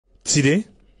Today,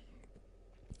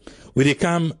 we dey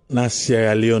come na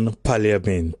Sierra Leone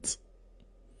Parliament.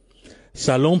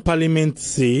 Salon Parliament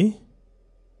say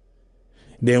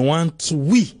they want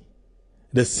we,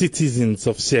 the citizens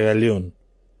of Sierra Leone,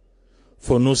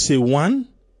 for no say one,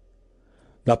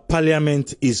 the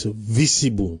Parliament is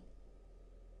visible.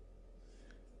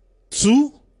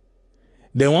 Two,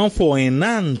 they want for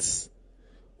enhance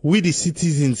we the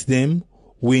citizens them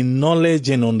with knowledge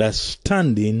and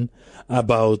understanding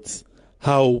about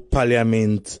how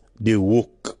Parliament they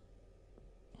work.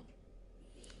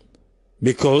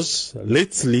 Because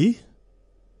lately,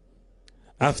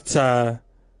 after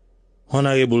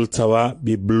Honorable Tawa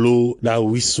be blow that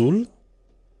whistle,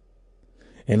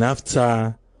 and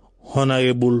after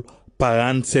Honorable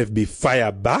Parantsef be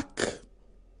fire back,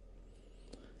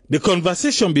 the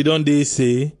conversation be done they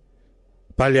say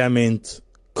Parliament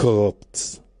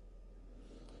corrupt.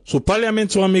 So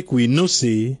Parliament want make we know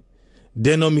say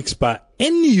they no mix by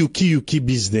any yuki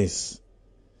business.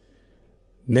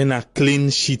 Then a clean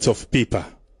sheet of paper.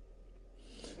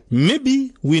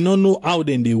 Maybe we don't know how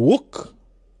then they work.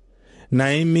 Now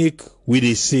I make we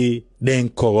they say then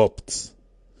corrupt.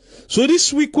 So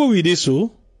this week what we did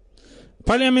so,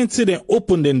 Parliament say they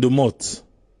open then the mouth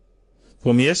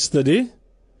from yesterday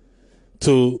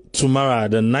to tomorrow,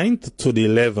 the 9th to the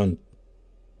 11th.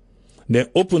 They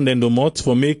open then the mouth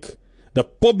for make the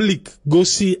public go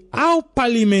see how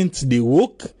Parliament they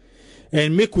work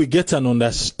and make we get an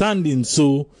understanding.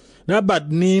 So that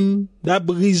bad name, that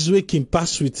breeze we can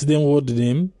pass with them, what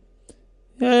them,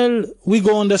 well, we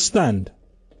go understand.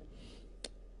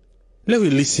 Let we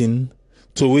listen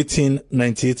to waiting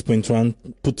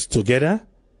 98.1 put together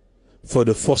for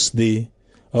the first day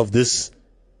of this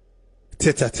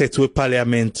tete-a-tete where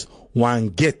Parliament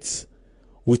want get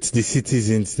with the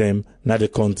citizens them na the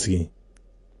country.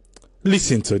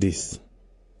 Listen to this.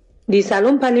 The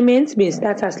Salon Parliament been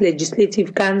start as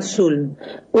Legislative Council.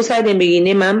 Also, they be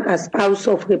renamed as House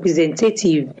of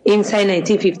Representatives inside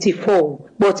 1954.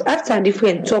 But after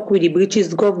different talk with the British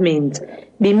government,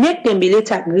 they make them be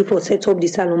later agree for set up the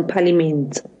Salon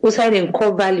Parliament. Also, them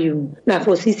core value now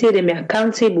for see say them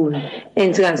accountable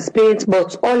and transparent,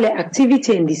 but all the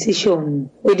activity and decision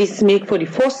with this make for the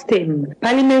first time.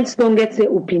 Parliament don't get the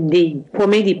open day for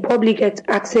make the public get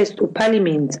access to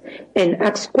Parliament and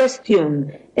ask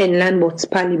questions and learn about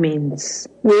Parliament.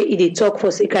 Where it talk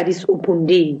for sake of this open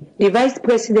day, the Vice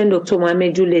President Dr.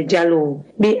 Mohamed Jule Jallo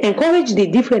be encourage the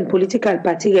different political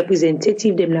party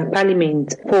representative them in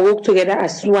Parliament for work together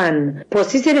as one,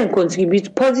 persistent and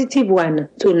contribute positive one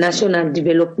to national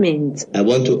development. I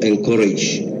want to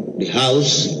encourage the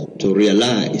House to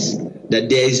realize that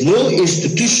there is no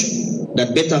institution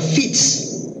that better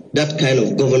fits that kind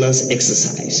of governance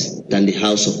exercise than the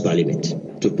House of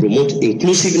Parliament, to promote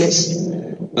inclusiveness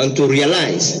and to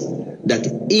realize that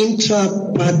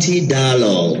intra-party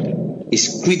dialogue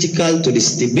is critical to the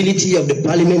stability of the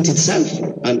Parliament itself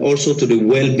and also to the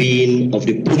well-being of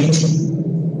the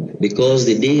polity, because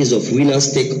the days of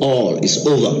winners take all is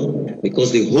over,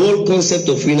 because the whole concept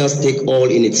of winners take all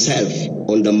in itself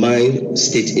undermines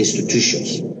state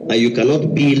institutions, and you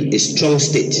cannot build a strong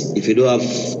state if you don't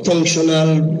have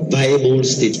functional, viable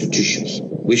state institutions.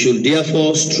 We should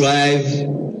therefore strive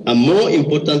and more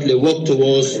importantly work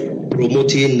towards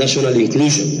promoting national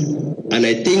inclusion. And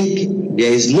I think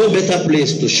there is no better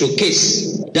place to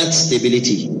showcase that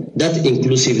stability, that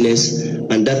inclusiveness,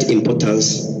 and that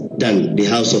importance than the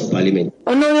House of Parliament.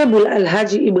 Honorable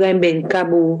Alhaji Ibrahim Ben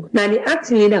Kabo, now the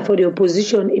acting leader for the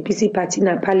opposition APC party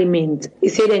in Parliament, he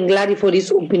said they're glad for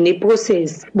this open day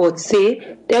process, but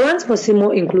say they want for some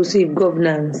more inclusive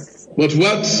governance. But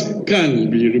what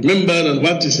can be remembered and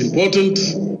what is important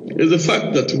is the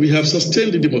fact that we have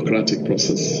sustained the democratic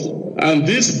process. And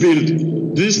this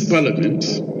building, this Parliament,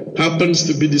 happens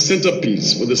to be the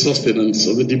centerpiece for the sustenance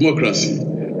of the democracy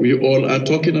we all are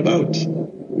talking about.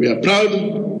 We are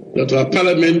proud that our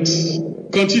Parliament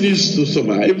continues to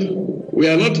survive. We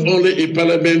are not only a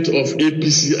Parliament of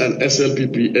APC and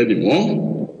SLPP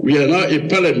anymore. We are now a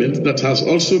Parliament that has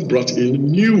also brought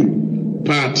in new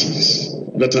parties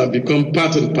that have become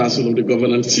part and parcel of the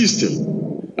governance system.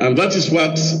 And that is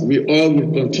what we all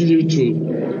will continue to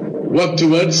work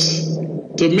towards,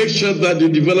 to make sure that the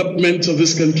development of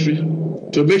this country,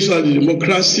 to make sure that the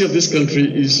democracy of this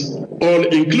country is all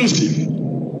inclusive.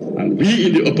 And we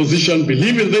in the opposition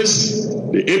believe in this,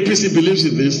 the APC believes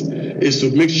in this, is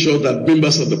to make sure that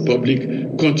members of the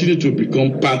public continue to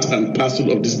become part and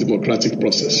parcel of this democratic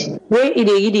process. Where it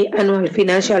is the annual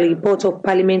financial report of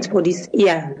Parliament for this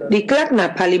year, the clerk na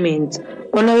Parliament,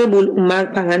 Honorable Umar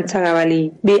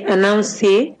Pangantarawale, they announced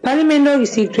say Parliament will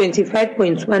receive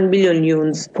 25.1 billion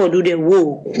loans for do the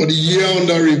work. For the year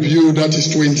under review, that is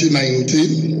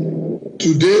 2019,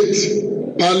 to date,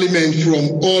 Parliament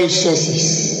from all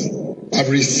sources have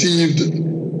received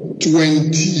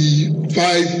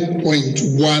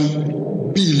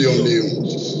 25.1 billion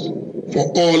loans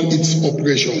for all its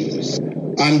operations,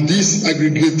 and this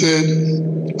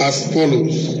aggregated as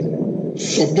follows: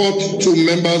 support to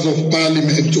members of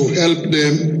Parliament to help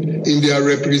them in their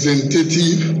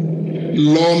representative,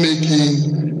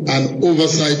 lawmaking and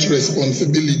oversight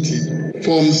responsibility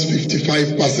forms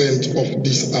 55% of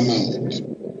this amount.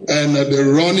 And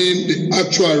the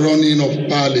actual running of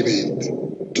Parliament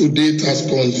to date has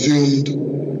consumed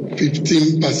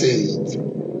 15%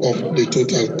 of the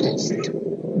total cost.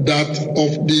 That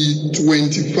of the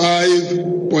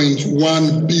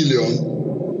 25.1 billion,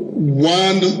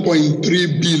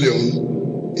 1.3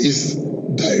 billion is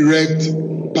direct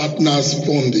partners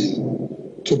funding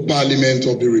to Parliament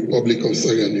of the Republic of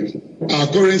Sierra Leone. Our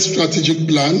current strategic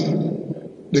plan,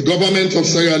 the government of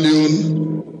Sierra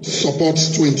Leone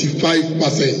supports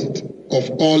 25% of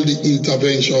all the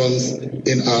interventions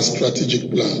in our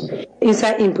strategic plan.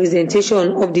 Inside in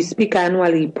presentation of the Speaker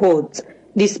annual report,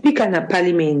 the Speaker in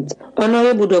Parliament,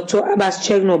 Honorable Dr. Abbas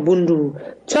Cherno Bundu,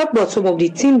 talk about some of the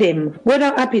things them whether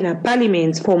up in a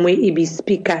Parliament from where he be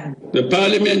Speaker. The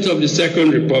Parliament of the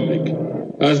Second Republic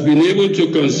has been able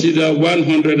to consider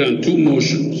 102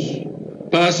 motions,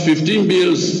 passed 15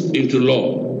 bills into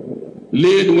law,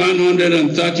 laid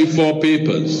 134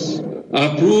 papers,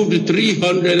 approved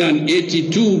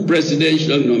 382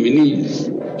 presidential nominees,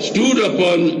 stood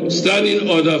upon Standing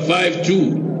Order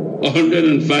 5-2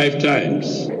 105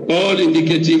 times, all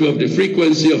indicative of the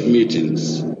frequency of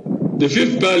meetings. The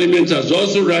Fifth Parliament has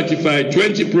also ratified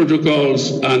 20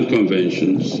 protocols and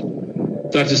conventions,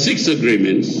 36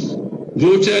 agreements,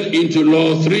 voted into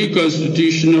law 3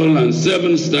 constitutional and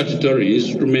 7 statutory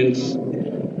instruments,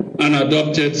 and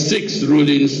adopted 6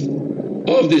 rulings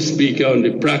of the Speaker on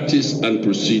the practice and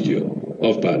procedure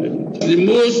of Parliament. The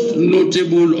most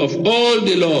notable of all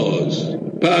the laws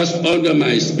passed under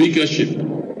my speakership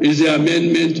is the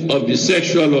amendment of the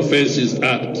Sexual Offences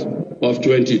Act of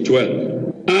 2012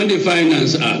 and the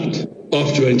Finance Act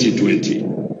of 2020.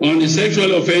 On the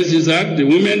Sexual Offences Act, the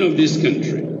women of this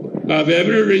country have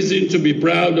every reason to be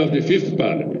proud of the Fifth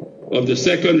Parliament of the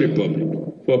Second Republic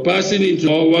for passing into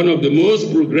law one of the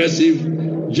most progressive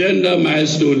gender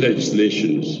milestone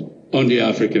legislations on the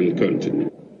African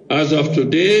continent. As of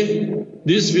today,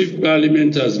 this Fifth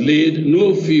Parliament has laid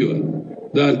no fewer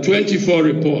than 24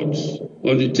 reports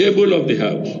on the table of the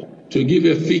House to give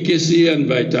efficacy and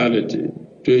vitality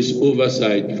to its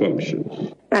oversight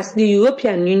functions. As the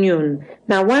European Union,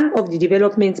 now one of the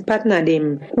development partner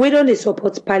them, we don't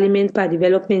support Parliament for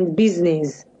development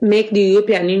business. Make the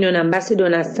European Union Ambassador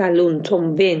na Salon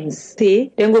Tom Vance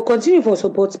say then go continue for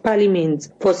support Parliament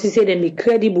for say them be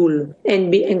credible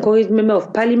and be encouraged member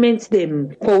of Parliament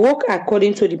them for work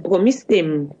according to the promise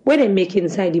them where they make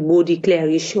inside the Bo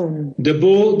Declaration. The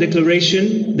Bo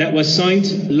Declaration that was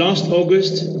signed last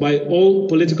August by all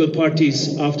political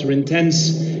parties after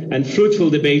intense and fruitful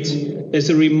debate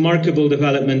is a remarkable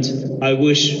development I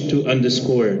wish to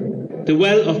underscore. The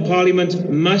well of Parliament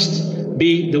must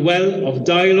be the well of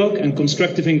dialogue and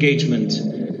constructive engagement,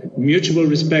 mutual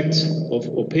respect of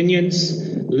opinions,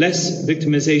 less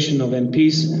victimization of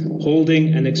MPs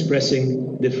holding and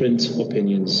expressing different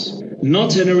opinions.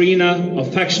 Not an arena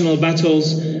of factional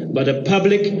battles, but a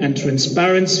public and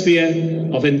transparent sphere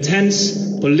of intense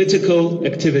political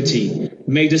activity.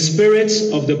 May the spirit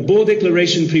of the Bo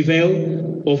Declaration prevail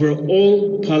over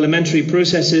all parliamentary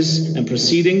processes and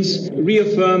proceedings,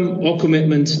 reaffirm our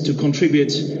commitment to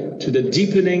contribute to the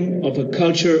deepening of a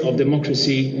culture of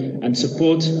democracy and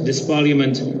support this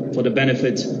Parliament for the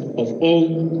benefit of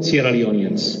all Sierra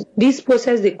Leoneans. This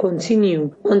process they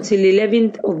continue until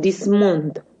 11th of this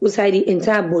month. Outside the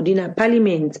entire Bodina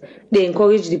Parliament, they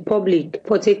encourage the public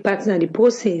for take part in the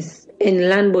process and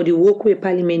learn about the work where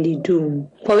Parliament they do.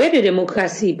 For Radio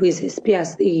Democracy, Princess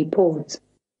Pierce, the report.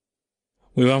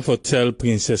 We want to tell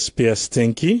Princess Pierce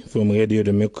thank you from Radio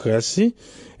Democracy,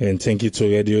 and thank you to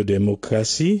Radio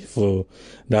Democracy for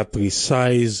that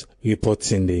precise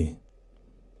reporting day.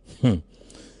 You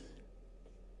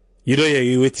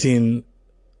know, waiting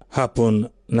happen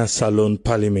na Salon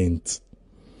Parliament.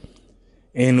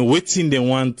 And waiting they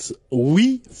want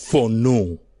we for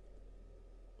know.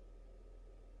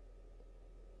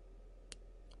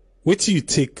 What do you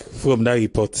take from that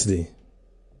report today?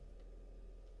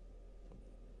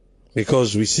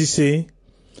 Because we see say,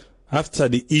 after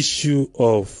the issue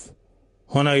of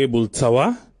Honorable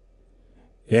Tawa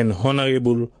and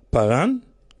Honorable Paran.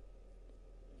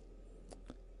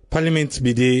 Parliament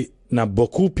bide na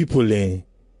beaucoup people then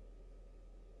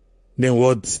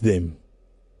words them.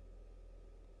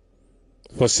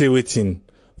 For say waiting,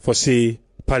 for say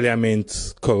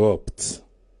Parliament corrupt.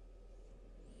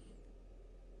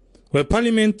 Well,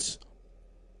 Parliament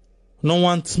no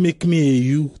want make me and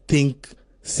you think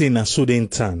say na so den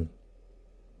tan.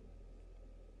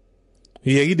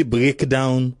 You hear the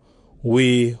breakdown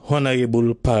with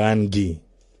Honorable Parangi.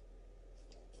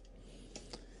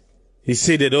 He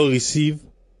said they don't receive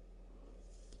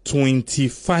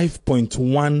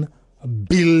 25.1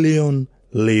 billion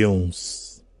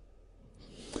leons.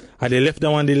 And they left that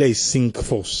one, they like sink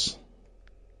force.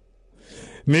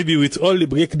 Maybe with all the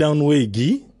breakdown we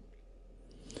give,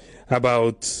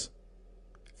 about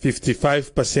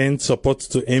 55% support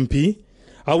to MP,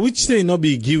 I which they not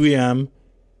be give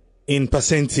in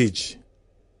percentage,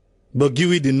 but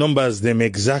give the numbers them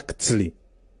exactly.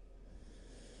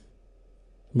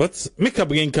 But make a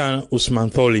bring can Usman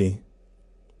Tholi.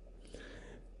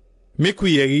 Make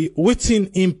we hear waiting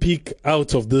in pick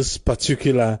out of this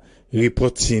particular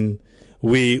reporting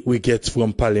we get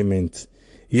from Parliament.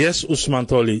 Yes, Usman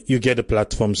Tholi, you get the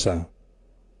platform, sir.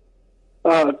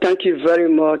 Thank you very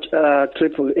much,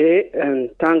 Triple A,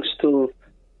 and thanks to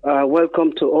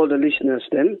welcome to all the listeners.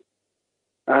 Then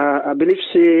I believe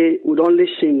we don't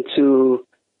listen to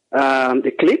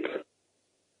the clip,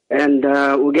 and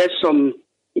we get some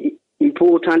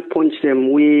important points.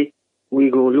 Then we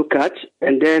go look at,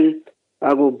 and then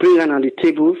I will bring on the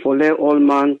table for let all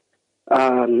man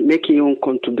making your own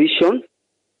contribution.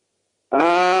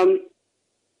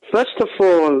 First of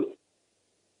all,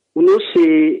 we know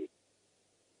say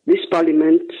this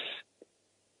Parliament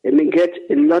may get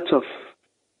a lot of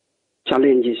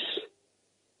challenges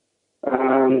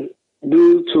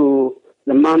due to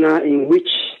the manner in which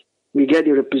we get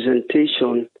the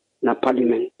representation in the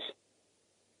Parliament.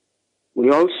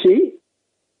 We all see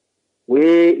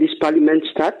where this Parliament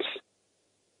starts.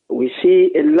 We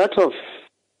see a lot of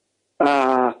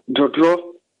draw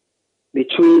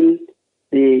between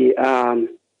the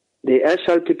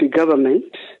SLPP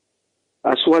government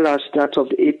as well as that of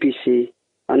the APC,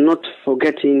 and not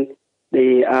forgetting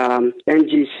the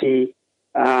NGC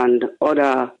and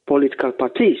other political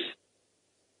parties.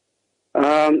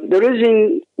 The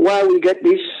reason why we get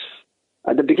this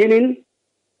at the beginning,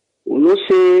 we know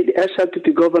say the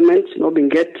SLPP government not been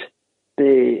get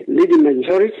the leading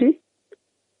majority,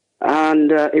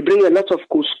 and it bring a lot of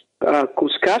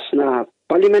kuskas na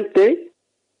Parliament Day.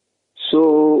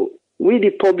 So we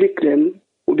the public them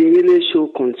will be really show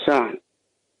concern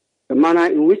the manner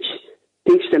in which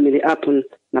things that may happen in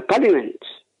the Parliament.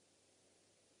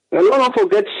 A lot of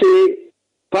forget say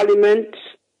Parliament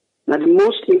is the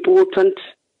most important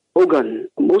organ,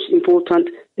 most important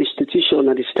institution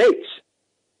of the states.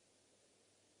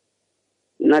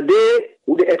 Now they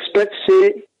would expect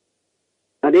say,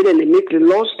 and then they make the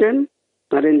laws then,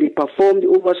 and then they perform the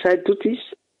oversight duties,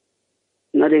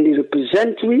 and then they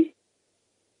represent we,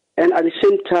 and at the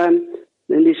same time,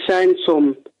 then they sign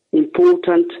some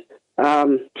important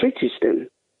treaties then.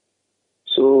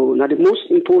 So now the most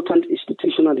important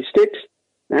institution of the state,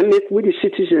 and make with the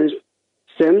citizens,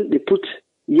 them they put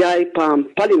yai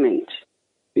palm Parliament,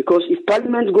 because if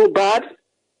Parliament go bad,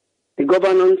 the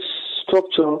governance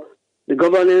structure, the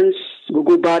governance will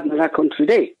go bad in that country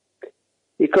day.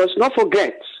 Because not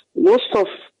forget, most of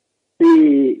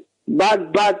the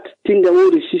bad thing that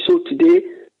we see so today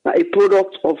are a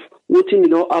product of what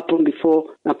happened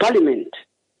before the Parliament.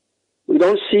 We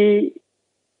don't see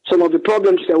some of the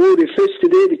problems that we face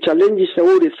today, the challenges that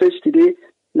we face today,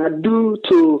 now due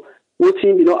to what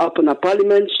happened in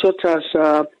Parliament, such as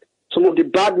some of the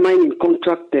bad mining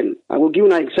contract them. I will give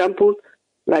you an example,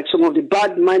 like some of the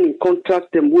bad mining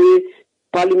contract them where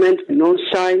Parliament don't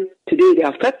sign today, they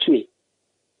affect me.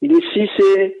 You see,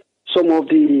 say some of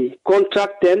the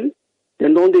contract them,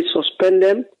 then don't they suspend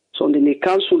them, so then they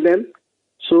cancel them.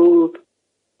 So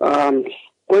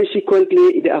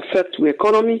consequently, it affects the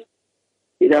economy.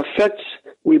 It affects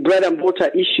we bread and butter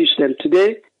issues them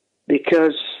today,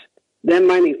 because them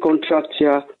mining contracts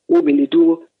here will be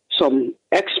do some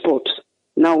export.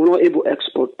 Now we're not able to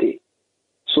export it.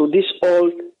 So this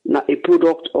all now a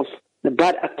product of the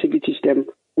bad activities them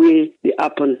where they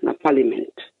happen in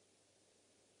Parliament.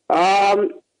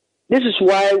 This is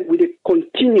why we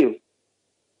continue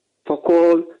for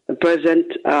call the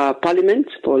present Parliament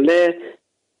for let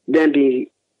them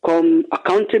become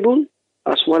accountable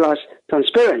as well as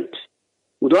transparent.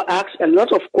 We don't ask a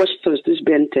lot of questions this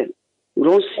Benten. We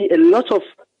don't see a lot of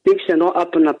things that not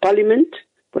happen in Parliament.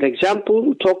 For example,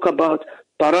 we talk about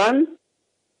Paran.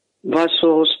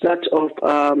 versus that of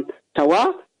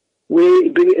Tawa, where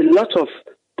it brings a lot of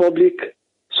public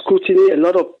scrutiny, a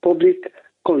lot of public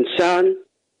concern.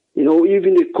 You know,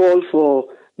 even the call for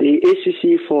the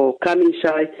ACC for coming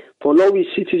inside, for now we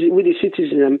the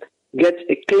citizens get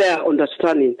a clear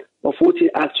understanding of what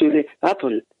actually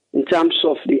happened in terms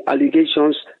of the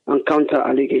allegations and counter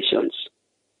allegations.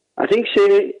 I think,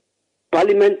 say,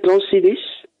 Parliament don't see this.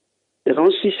 They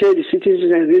don't see, say, the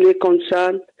citizens are really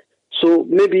concerned. So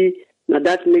maybe now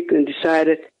that make them decide,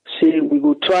 say, we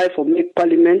will try for make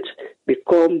Parliament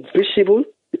become visible,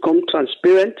 become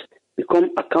transparent,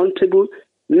 become accountable,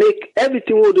 make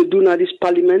everything what they do now this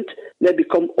Parliament, they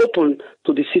become open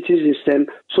to the citizens them,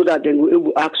 so that they will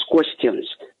able to ask questions,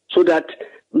 so that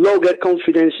we get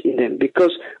confidence in them.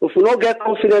 Because if we don't get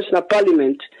confidence in the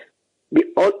Parliament,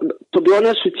 to be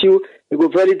honest with you, it will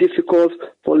be very difficult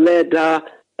for let the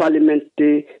Parliament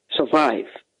to survive.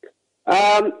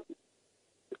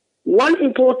 One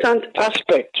important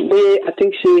aspect where I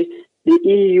think, say, the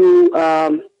EU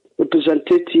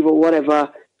representative or whatever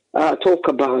talk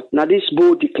about, now this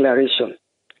bold declaration.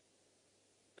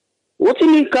 What do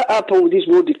you mean can happen with this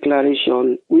bold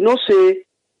declaration? We know, say,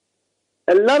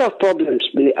 a lot of problems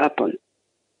will happen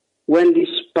when this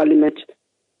Parliament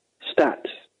starts.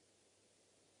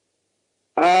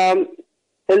 A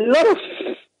lot of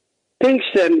things,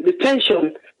 the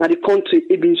tension in the country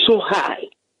has been so high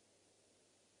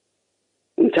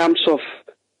in terms of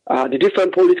the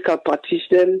different political parties.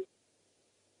 Then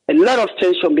a lot of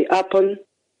tension will happen.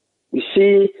 We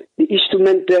see the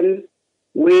instrument them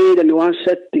where they want to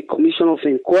set the commission of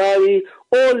inquiry.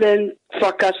 All then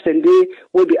fracas and they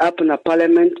will be happen at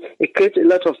Parliament. It creates a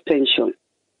lot of tension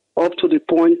up to the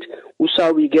point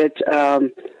where we get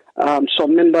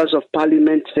some members of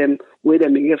Parliament them where they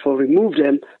may for remove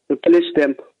them, replace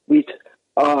them with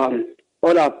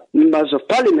other members of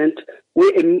Parliament,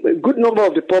 where a good number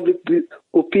of the public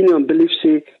opinion believes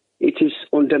say it is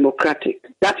undemocratic.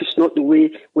 That is not the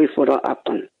way for that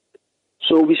happen.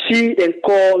 So we see and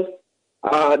call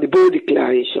the bold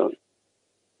declaration.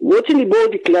 What in the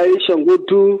bold declaration will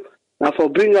do for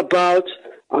bring about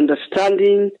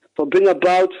understanding, for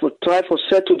try for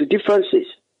settle the differences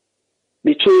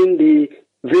between the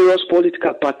various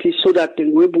political parties so that they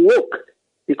will work.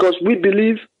 Because we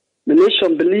believe, the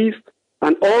nation believes,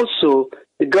 and also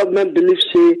the government believes,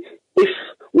 say, if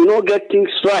we don't get things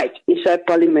right inside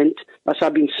Parliament, as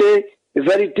I've been saying, it's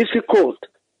very difficult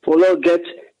for us to get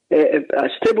a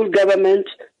stable government,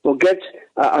 for get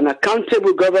an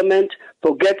accountable government,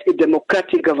 for get a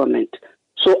democratic government.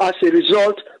 So as a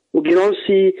result, we can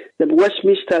see the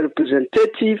Westminster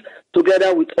representative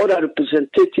together with other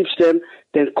representatives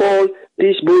then call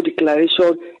this bold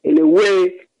declaration in a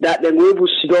way that then we will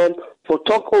sit down for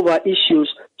talk over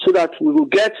issues so that we will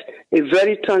get a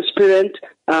very transparent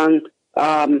and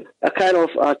a kind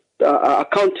of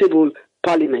accountable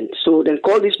Parliament. So then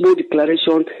call this bold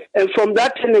declaration, and from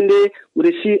that time and day,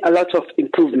 we see a lot of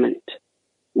improvement.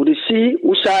 We see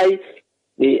Usai,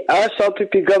 the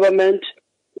RSLPP government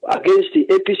against the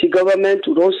APC government.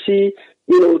 We don't see,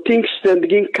 things then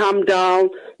begin calm down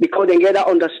because they get that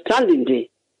understanding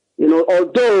there.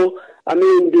 Although,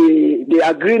 the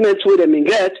agreement with them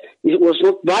get, it was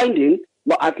not binding,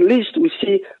 but at least we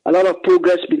see a lot of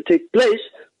progress been take place.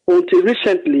 Until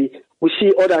recently, we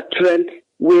see other trends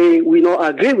we not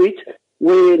agree with,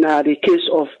 when the case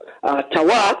of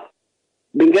Tawa,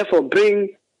 being therefore bring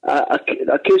a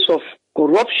case of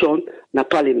corruption in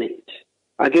Parliament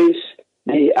against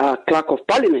the clerk of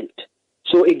Parliament.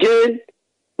 So again,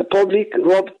 the public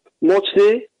rob much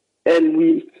there,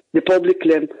 and the public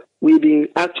claim we been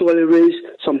actually raised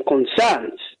some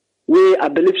concerns where I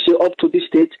believe so up to this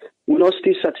date will not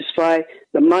still satisfy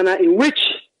the manner in which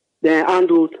they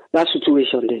handled that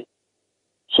situation there.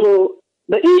 So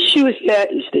the issue here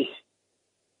is this.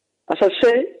 As I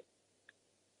say,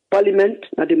 Parliament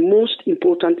are the most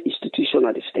important institution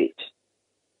of the state.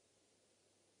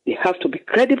 They have to be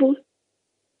credible,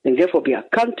 and therefore be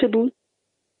accountable,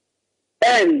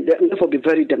 and therefore be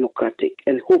very democratic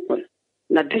and open.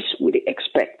 Now this we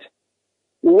expect.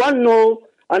 We want to know,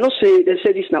 I don't say, they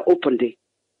say this now open day,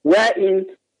 wherein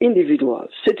individuals,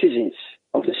 citizens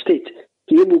of the state,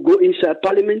 can able to go inside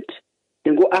Parliament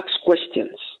and go ask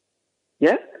questions.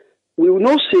 Yeah? We will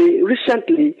not say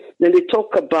recently when they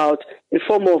talk about a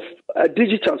form of a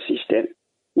digital system.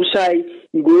 We say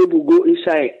you go able to go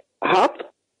inside app.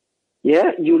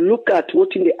 Yeah, you look at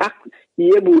what in the act,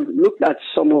 you able to look at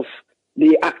some of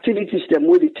the activities that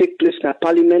will take place in a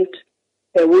Parliament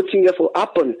and what thing for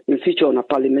happen in future on a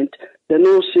Parliament. They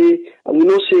no say, and we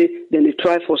no say, then they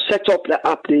try for set up the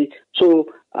app there. So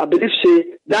I believe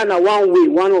say that na one way,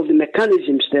 one of the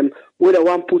mechanisms them where they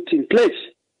want put in place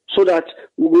so that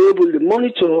we will be able to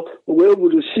monitor, we will be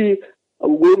able to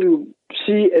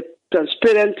see, a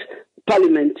transparent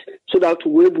parliament so that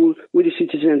we will be able, with the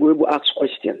citizens, we will be able to ask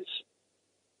questions.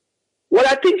 Well,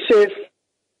 I think say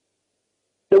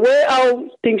the way how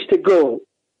things to go,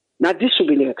 now this will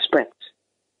be the expect.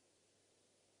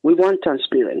 We want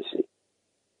transparency.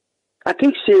 I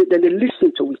think say that they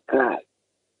listen to we cry,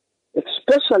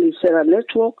 especially Sarah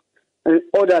Network and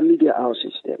other media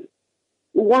houses. Them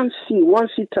we want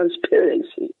see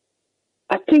transparency.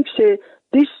 I think say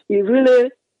this is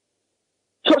really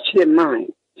touch their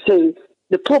mind, saying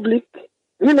the public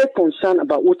really concerned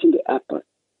about what in the happen.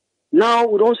 Now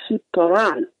we don't see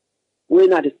Paran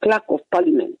when at the clerk of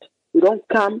parliament. We don't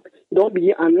come, it don't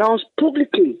be announced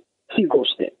publicly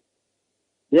figures there.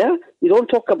 Yeah? You don't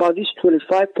talk about this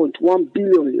 25.1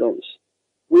 billion loans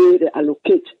where they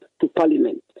allocate to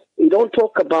parliament. You don't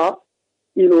talk about,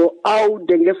 how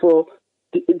they therefore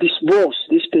disburse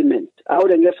this payment, how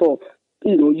they therefore,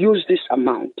 use this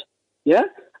amount. Yeah?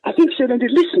 I think so that they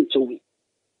listen to me.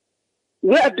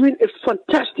 We are doing a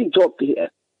fantastic job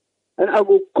here. And I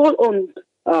will call on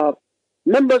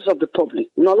members of the public,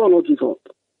 not give up.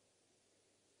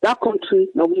 That country,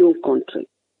 now we own country.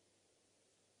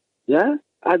 Yeah?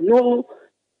 I know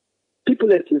people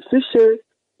that you say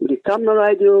with the camera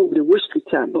radio, with the waste of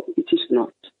time, but it is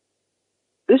not.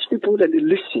 These people that they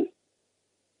listen.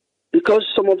 Because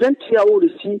some of them here all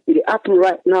they see it happen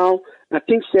right now, and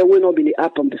things that will not be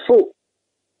happen before.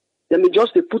 They may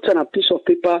just they put on a piece of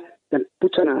paper and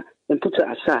put it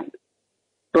aside.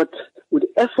 But with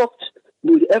the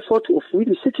effort of we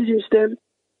the citizens them,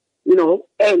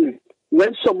 and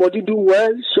when somebody do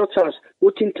well, such as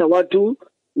what Intawa do,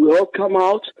 we all come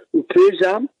out, we praise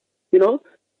them,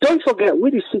 Don't forget,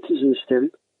 we the citizens them,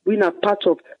 we are part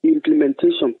of the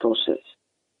implementation process.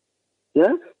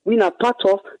 Yeah? We are part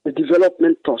of the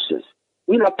development process.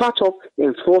 We are part of the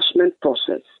enforcement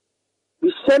process.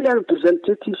 We send our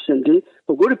representatives and they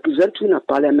will go represent in a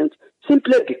parliament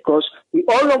simply because we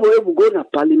all know where we go in a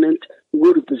parliament, we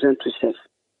go represent ourselves.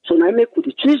 So now I make with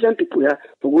the choose them people here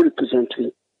to go represent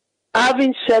we.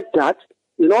 Having said that,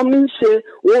 it don't mean say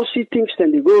we see things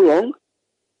then they go wrong,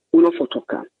 we not for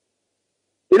talk.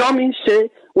 It don't mean say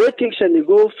where things then they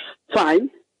go fine,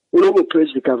 we not go praise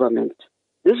the government.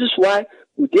 This is why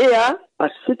we there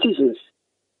as citizens,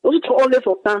 not only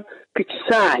for can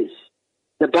criticize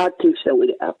the bad things that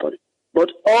will happen,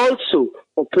 but also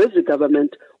for praise the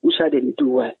government which I didn't do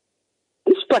well.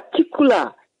 This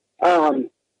particular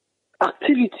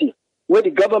activity where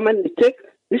the government they take,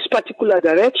 this particular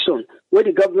direction where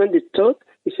the government they took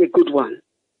is a good one.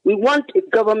 We want a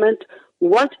government, we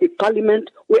want a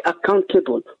parliament where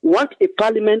accountable, we want a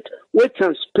parliament where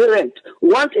transparent, we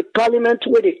want a parliament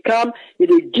where they come and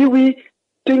they give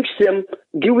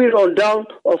rundown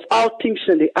of how things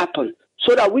and they happen.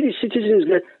 So that we the citizens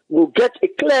will get a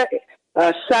clear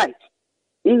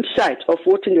insight of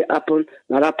what will happen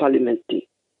in that parliament day.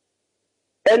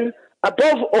 And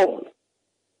above all,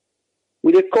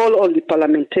 we call on the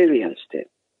parliamentarians then.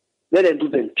 Let them do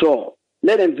their job.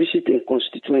 Let them visit their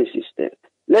constituencies then.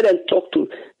 Let them talk to.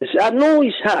 I know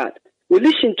it's hard. We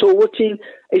listen to what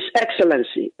His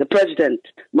Excellency, the President,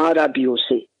 Mahara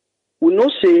B.O.C. We know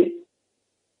say,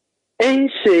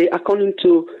 according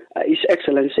to His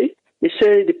Excellency, they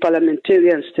say the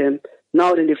parliamentarians them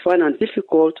now then they find it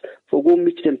difficult for go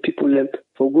meet them people them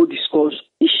for go discuss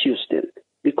issues them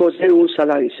because their own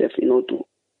salary self do.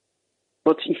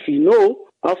 But if you know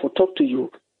how to talk to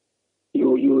you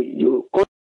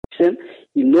them,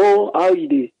 you know how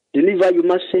you deliver your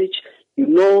message, you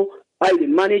know how you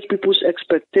manage people's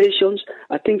expectations.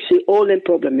 I think say all them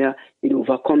problem here, you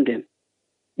overcome them.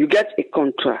 You get a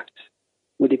contract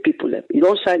with the people them. You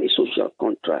don't sign a social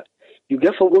contract. You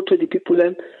therefore go to the people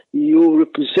them, you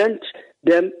represent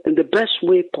them in the best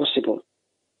way possible.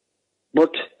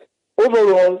 But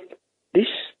overall, this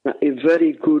is a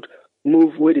very good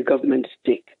move where the government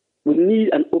take. We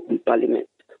need an open parliament.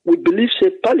 We believe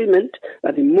say parliament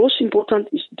are the most important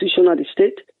institution of the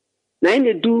state. Now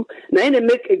they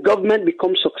make a government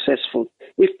become successful.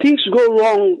 If things go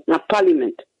wrong in a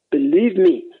parliament, believe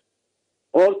me,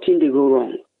 all things they go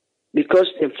wrong.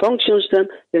 Because the functions them,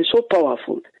 they're so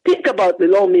powerful. Think about the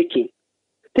lawmaking.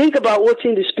 Think about what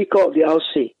the Speaker of the House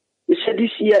say. He said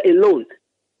this year alone,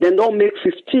 they don't make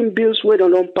 15 bills where they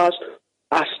don't pass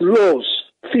as laws.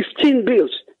 15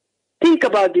 bills. Think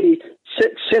about the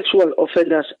Sexual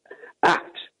Offenders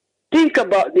Act. Think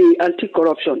about the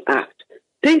Anti-Corruption Act.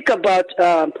 Think about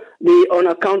the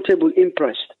unaccountable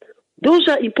interest. Those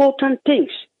are important things.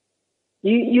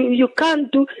 You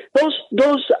can't do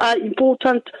those are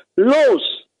important laws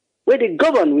where they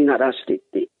govern in other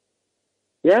state.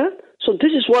 Yeah? So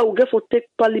this is why we get to take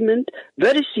parliament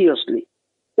very seriously.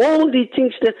 All the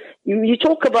things that you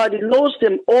talk about, the laws,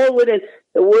 them all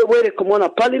where they come on a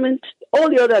parliament, all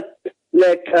the other,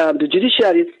 like the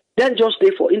judiciary, then just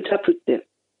there for interpret them.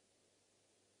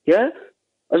 Yeah?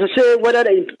 As I say, whether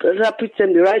they interpret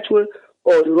them the right way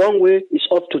or the wrong way is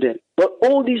up to them. But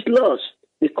all these laws,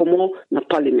 they come on the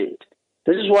parliament.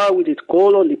 This is why we did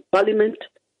call on the parliament,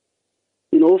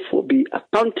 for be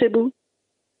accountable,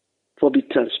 for be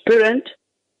transparent,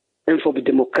 and for be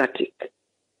democratic.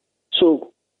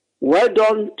 So, well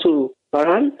done to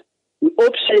Paran. We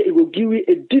hope say it will give you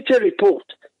a detailed report,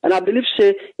 and I believe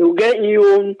say it will get you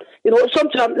on.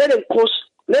 Sometimes let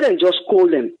them just call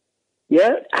them,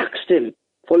 yeah, ask them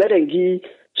for let them give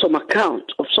some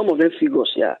account of some of them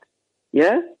figures, yeah.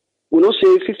 We don't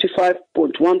say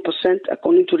 55.1%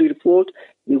 according to the report.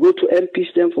 You go to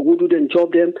MPs them for go do them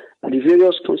job them at the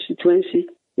various constituency.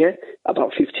 Yeah,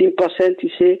 about 15%. You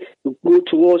say you go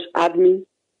towards admin.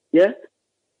 Yeah,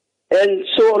 and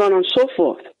so on and so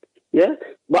forth. Yeah,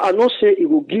 but I don't say it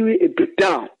will give you a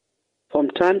breakdown from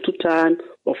time to time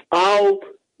of how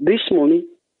this money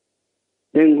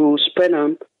then will spend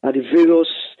them at the various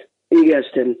areas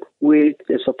them where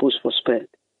they're supposed to spend.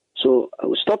 So I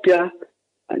will stop here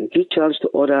and give chance to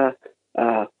other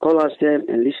callers them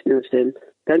and listeners them.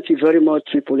 Thank you very much,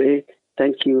 AAA.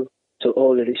 Thank you to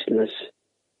all the listeners.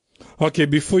 Okay,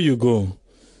 before you go,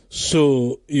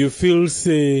 so you feel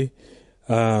say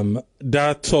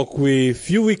that talk we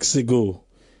few weeks ago,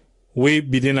 we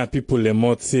bidding at people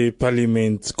about say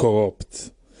parliament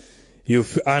corrupt.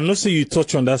 I know say you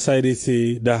touch on that side. They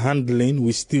say the handling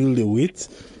we still the wait.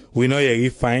 We know Yeri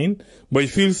fine, but you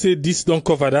feel say this don't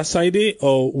cover that side,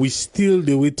 or we still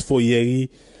the wait for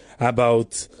Yeri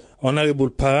about Honorable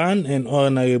Paran and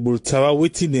Honorable Tawa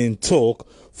waiting and talk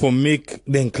for make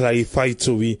them clarify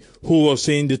to we who was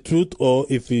saying the truth or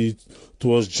if it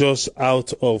was just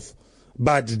out of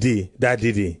bad day that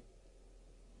day.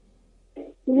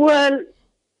 Well,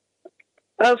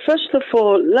 first of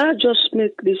all, let's just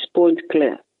make this point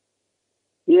clear.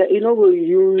 Yeah, we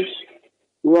use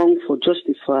wrong for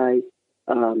justify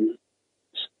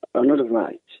another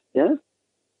right. Yeah,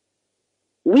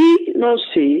 we not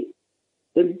say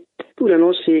the people are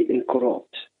not say and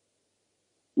corrupt.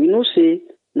 We not say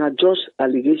not just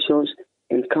allegations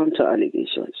and counter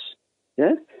allegations.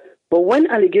 Yeah, but when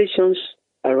allegations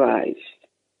arise,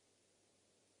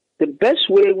 the best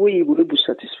way we will be able to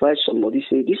satisfy somebody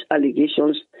say these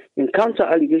allegations and counter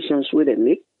allegations where they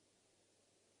make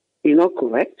are not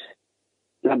correct.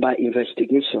 Now by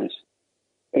investigations,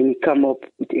 and you come up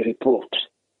with a report.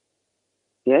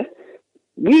 Yeah,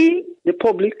 we, the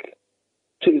public,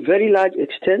 to a very large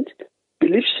extent,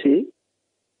 believe say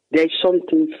there is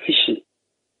something fishy.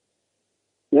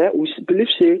 Yeah, we believe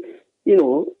say,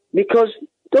 because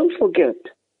don't forget,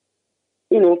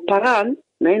 Paran,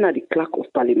 now the clerk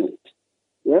of parliament.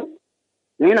 Yeah,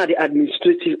 now the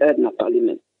administrative head of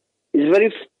parliament. Is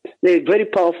a very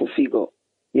powerful figure.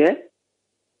 Yeah,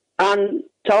 and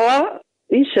Tawa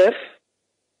himself,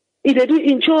 they do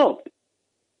in job.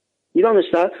 You don't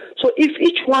understand? So if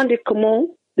each one they come on,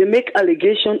 they make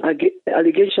allegations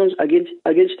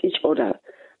against each other,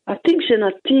 I think it's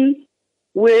a thing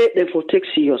where they will take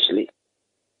seriously.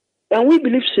 And we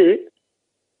believe say,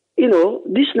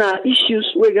 these are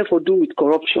issues we get for do with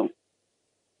corruption.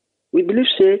 We believe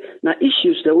say now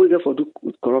issues that we get for do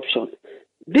with corruption.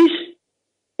 This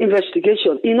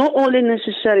investigation is not only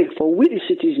necessary for we the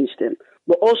citizens them,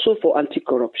 but also for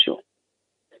anti-corruption.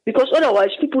 Because otherwise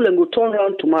people will turn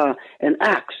around tomorrow and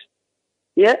ask.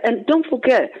 Yeah, and don't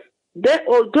forget that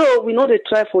although we know they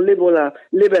try for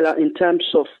labeler in terms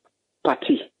of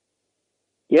party.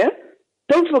 Yeah?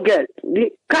 Don't forget,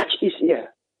 the catch is here.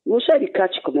 We'll say the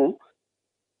catch, come on.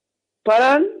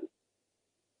 Paran,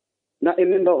 now a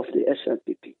member of the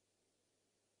SLPP.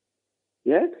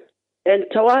 Yeah? And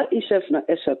Tawa is an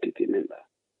SLPP member.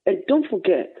 And don't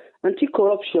forget,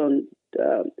 anti-corruption,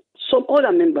 some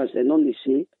other members, they normally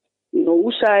say,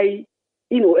 who say,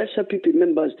 SLPP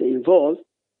members, they involve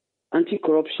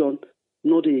anti-corruption,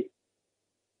 they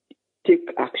take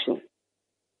action.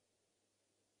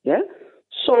 Yeah?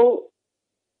 So,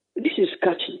 this is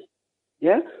catchy.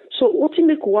 Yeah? So, what you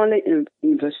make one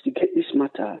investigate this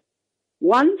matter?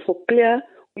 One, for clear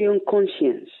your own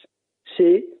conscience,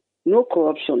 say, no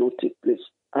corruption will take place,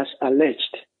 as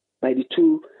alleged by the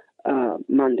two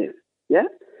mandem. Yeah?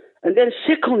 And then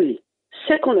secondly,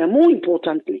 and more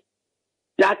importantly,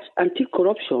 that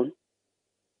anti-corruption,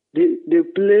 they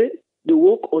play the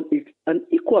work on an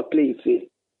equal playing field.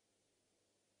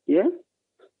 yeah,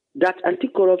 that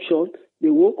anti-corruption, they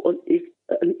work on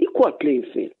an equal playing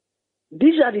field.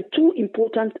 These are the two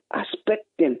important aspects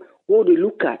then what we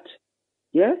look at.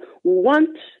 Yeah, we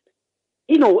want,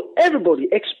 everybody,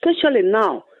 especially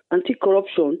now,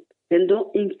 anti-corruption, then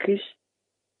don't increase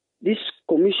this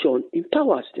commission in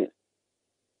powers then.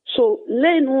 So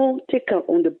Leone take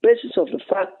on the basis of the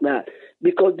fact that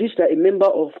because this is a member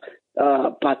of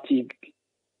party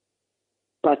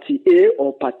A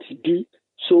or party B,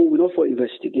 so we know for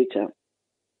investigator.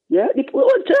 Yeah, the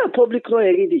public not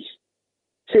hearing this.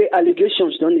 Say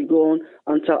allegations don't go on,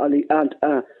 and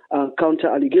counter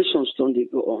allegations don't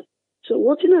go on. So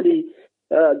what is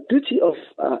the duty of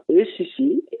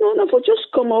ACC? Not for just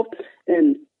come up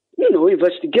and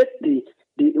investigate the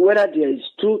whether there is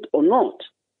truth or not.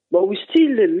 But we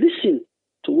still listen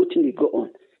to what they go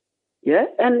on. Yeah?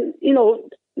 And,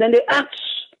 then they act,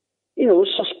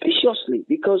 suspiciously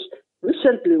because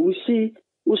recently we see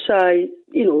Usai,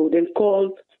 then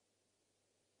call,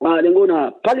 then go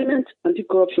to parliament,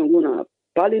 anti-corruption go to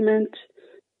parliament,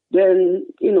 then,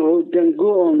 then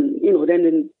go on,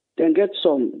 then get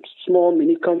some small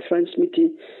mini conference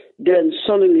meeting, then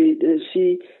suddenly they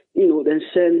see, then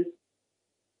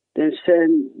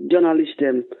send journalists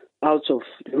them out of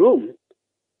the room.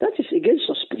 That is again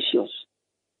suspicious.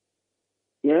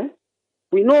 Yeah?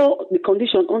 We know the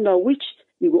condition under which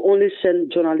you will only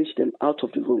send journalists them out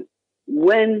of the room.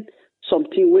 When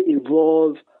something will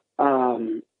involve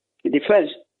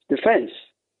defense.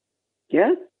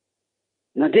 Yeah?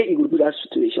 Now then you will do that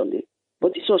situation there.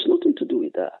 But this was nothing to do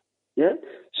with that. Yeah?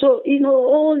 So,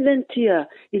 all length here,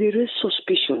 it is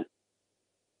suspicion.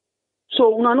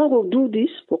 So we are not going to do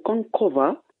this for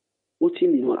cover what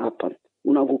will happen.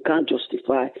 We can't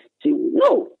justify. Say,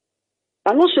 no.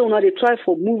 I not say they try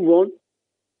for move on,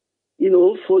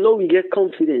 for now we get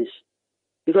confidence.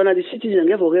 Because now the citizens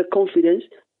get confidence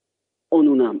on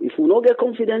UNAM. If we not get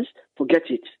confidence, forget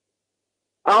it.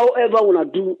 However,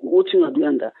 we do what we do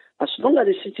under. As long as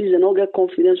the citizens not get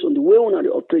confidence on the way we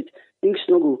operate, things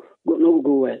not go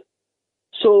well.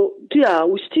 So there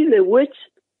we still wait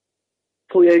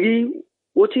for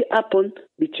what happened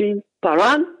between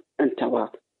Paran and Tawa.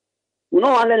 We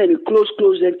don't let any close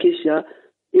that case here,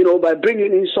 by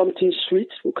bringing in something sweet.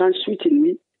 We can't sweeten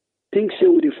it. Things say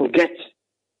we forget.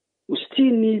 We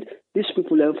still need these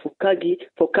people for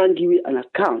can give an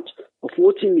account of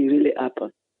what may really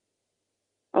happen.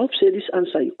 I hope this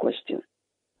answer your question.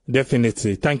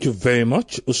 Definitely. Thank you very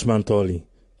much, Usman Toli.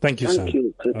 Thank you, sir. Thank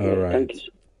you. All right. Thank you,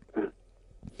 sir.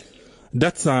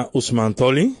 That's Usman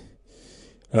Toli.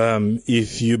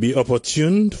 If you be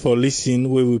opportune for listening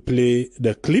where we play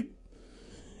the clip,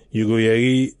 you go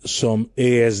hear some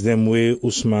areas them way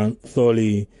Usman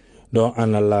Toli don't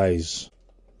analyze.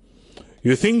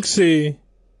 You think say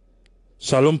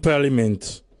Salon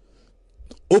Parliament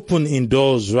open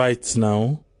indoors right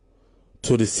now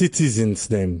to the citizens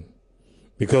them,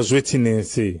 because waiting they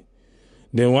say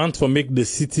they want to make the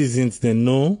citizens they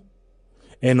know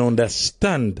and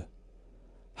understand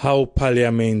how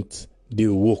Parliament they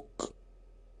work.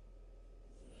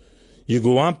 You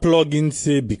go and plug in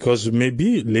say because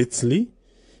maybe lately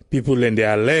people and they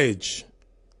allege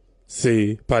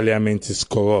say Parliament is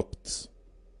corrupt.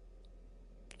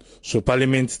 So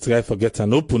Parliament try to get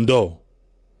an open door.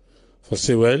 For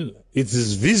say, well, it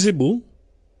is visible.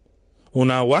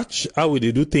 Una watch how we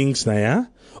do things now, yeah?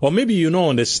 Or maybe you don't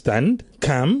understand.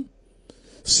 Come,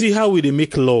 see how we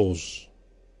make laws.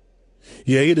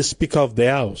 You hear the Speaker of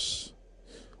the House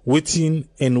waiting.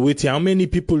 How many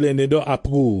people then they don't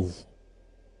approve?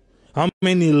 How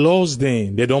many laws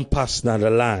then they don't pass down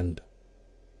the land?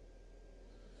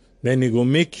 Then it go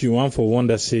make you one for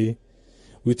wonder say,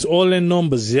 with all the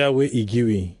numbers here where he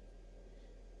give,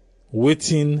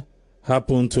 waiting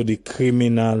happen to the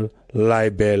criminal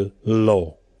libel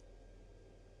law.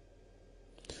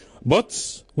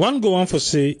 But one go on for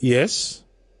say yes,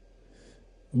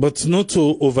 but not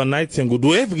to overnight and go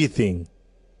do everything.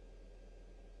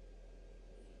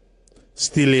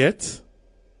 Still yet,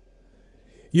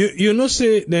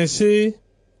 say they say,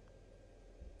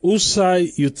 who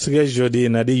say you treasure day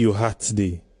and day you heart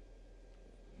day.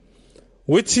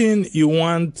 Waiting you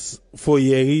want for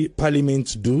your Parliament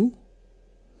to do,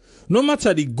 no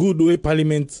matter the good way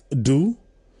Parliament do,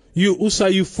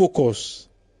 you focus.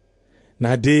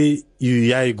 Na day you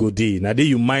yai go day, na day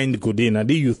you mind go day, na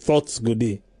day you thoughts go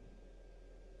day.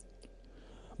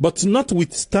 But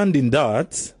notwithstanding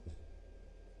that,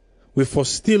 we for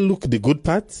still look the good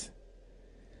part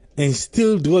and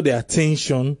still draw the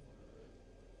attention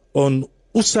on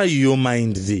your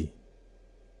mind day.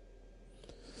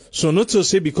 So not to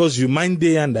say because you mind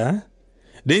day under,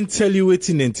 Then tell you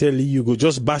waiting and tell you go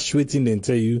just bash waiting and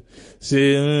tell you,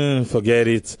 say, forget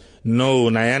it. No,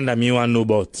 Nayanda me want no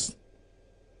but.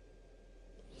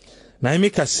 Now I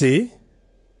make a say,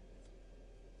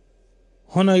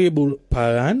 Honorable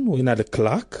Paran, when at the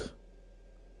clock,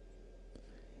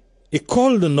 he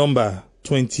called the number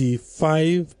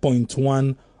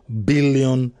 25.1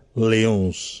 billion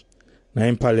leons. Now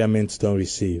in Parliament don't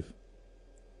receive.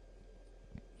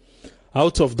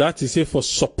 Out of that, he say for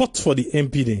support for the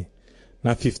MPD,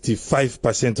 now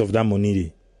 55% of that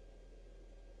money.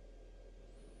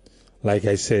 Like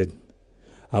I said,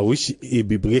 I wish it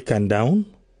be broken down,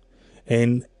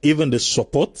 and even the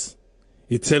support,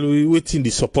 it tell you what the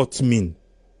support mean.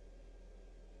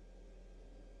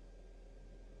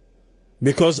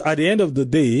 Because at the end of the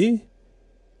day,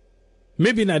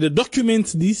 maybe now the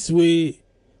document this way,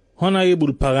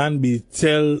 Honorable Paran be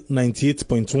tell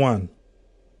 98.1.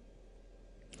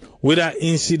 Whether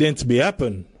incident be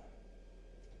happen,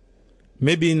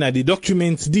 maybe in the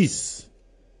document this.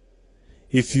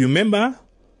 If you remember,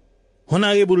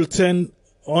 Honorable Paran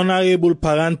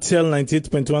tell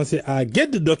 98.1 say, I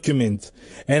get the document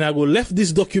and I go left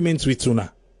this document with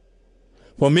una.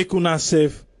 For make una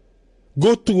safe,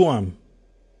 go through them.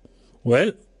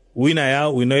 Well, we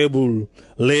not able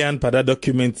lay for that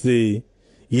document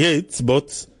yet,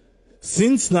 but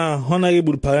since now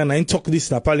Honorable Paran ain't talk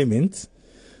this in Parliament,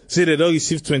 say they don't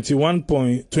receive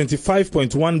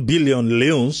 25.1 billion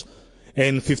leons,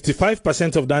 and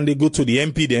 55% of them they go to the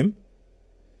MP them.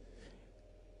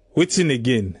 Waiting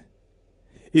again.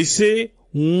 He say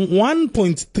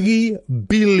 1.3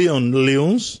 billion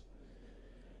leons.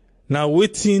 Now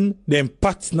waiting them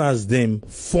partners them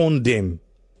fund them.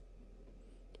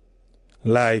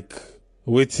 Like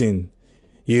waiting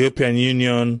European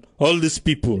Union, all these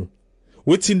people.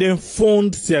 Waiting them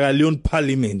fund Sierra Leone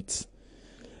Parliament.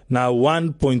 Now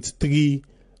 1.3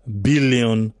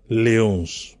 billion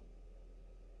leons.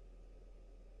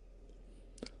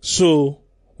 So,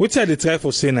 what are they try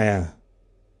for saying now?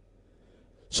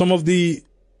 Some of the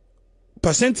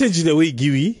percentage that we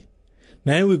give,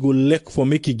 now we go look for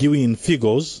make it give in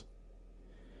figures,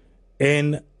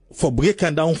 and for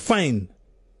breaking down fine.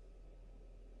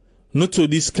 Not to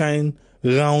this kind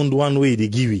round one way they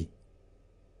give.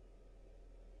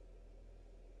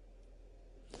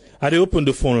 I open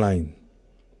the phone line.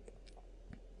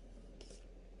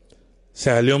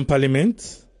 Sierra Leone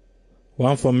Parliament,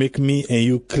 one for make me and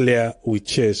you clear with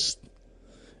chest.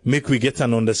 Make we get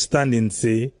an understanding,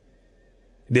 say,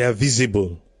 they are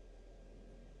visible.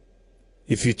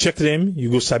 If you check them, you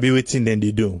go sabi waiting, then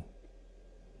they do.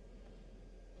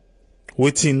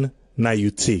 Waiting, now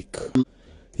you take.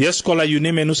 Yes, caller, you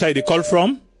name and who side they call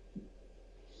from?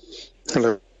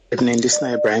 Hello. Evening, this is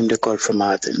Ibrahim, the call from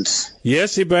Athens.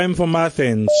 Yes, Ibrahim from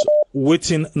Athens.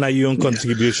 Waiting na your own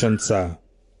contribution, sir.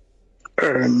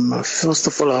 First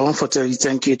of all, I want to tell you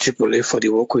thank you, AAA, for the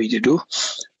work we do.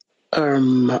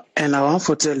 And I want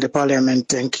to tell the Parliament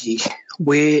thank you,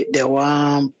 where they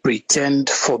want pretend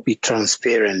for be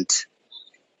transparent.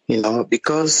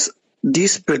 Because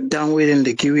this breakdown within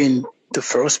the giving the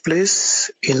first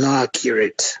place is not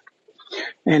accurate.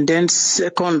 And then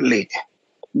secondly,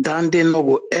 then they no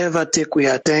go ever take we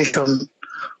attention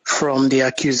from the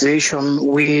accusation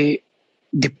where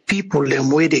the people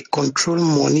them where they control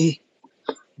money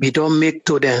we don't make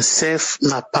to themselves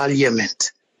na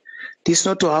Parliament. This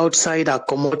not to outside a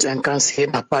come out and can say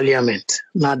na Parliament.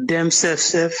 Na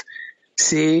themselves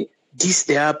say this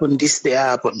they happen, this they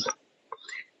happen.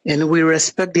 And we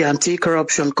respect the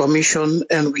Anti-Corruption Commission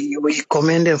and we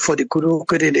commend them for the good work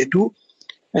that they do.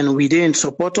 And we in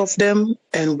support of them,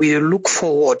 and we look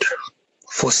forward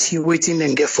for see waiting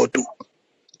and get for do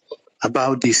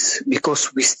about this,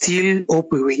 because we still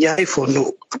hope we hear for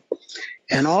no.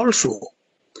 And also,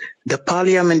 the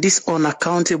Parliament, this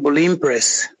unaccountable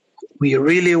impress, we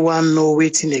really want no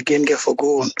waiting again get for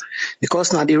go on,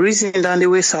 because now the reason that the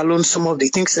way salon some of the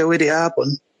things that way they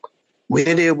happen, we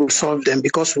need to able to solve them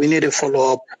because we need to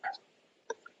follow up.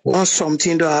 Once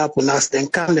something don't happen, as then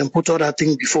come and put other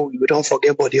things before we don't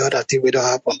forget about the other thing will don't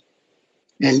happen.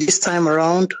 And this time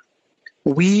around,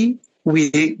 we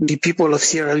the people of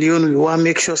Sierra Leone, we want to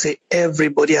make sure say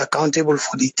everybody accountable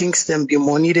for the things them, the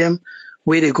money them,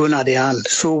 where they go at the hand.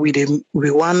 So we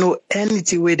want to know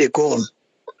anything where they go on.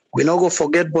 We not go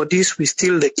forget about this. We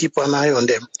still they keep an eye on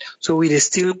them. So we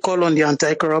still call on the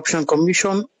Anti-Corruption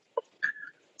Commission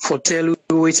for tell you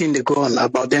waiting they go on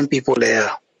about them people there.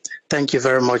 Thank you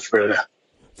very much, brother.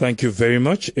 Thank you very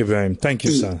much, Ibrahim. Thank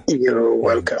you, sir. You're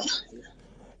welcome.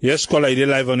 Yes, caller, you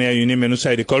live on air. You name and who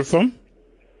side you call from?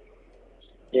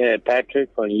 Yeah, Patrick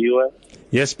from US.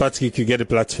 Yes, Patrick, you get the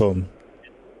platform.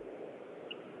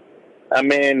 I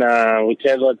mean, we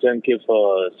tell God thank you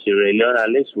for Sierra Leone. At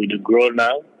least we do grow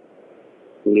now.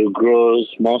 We do grow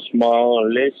small.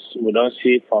 At least we don't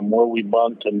see from where we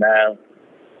born to now.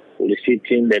 We see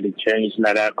things that it changed in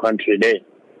that country there.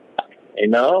 You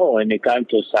know, when it comes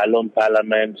to Salon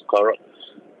Parliament,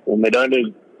 we don't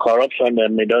do corruption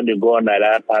and we don't go on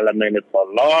that Parliament for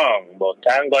long. But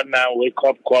thank God now, wake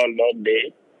up call all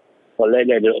day for let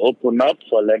it open up,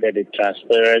 for let it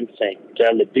transparent and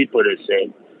tell the people to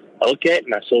say, okay,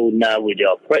 now we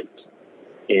operate.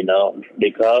 You know,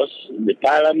 because the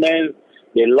Parliament,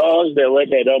 the laws, the way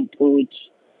they don't put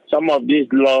some of these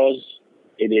laws,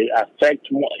 it affect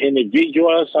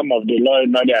individuals. Some of the laws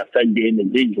not affect the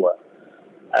individual.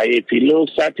 If you look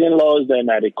certain laws, then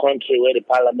at the country where the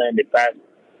Parliament they pass,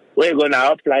 we're going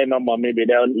to apply no more. Maybe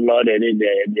the law they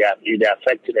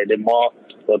affected it more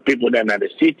for people that are the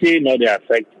city, no they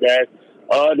affect that.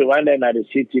 Or the one that are the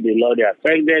city, the law they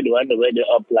affected, the one the way they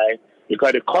apply.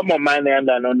 Because the common man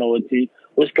and I don't know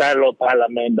which kind of law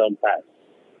Parliament don't pass.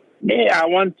 Me, I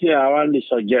want to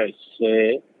suggest,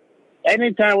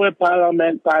 anytime where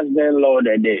Parliament pass their law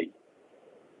that day,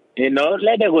 you know,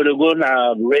 let them go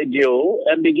now radio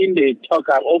and begin to talk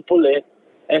openly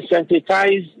and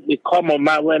sensitize the common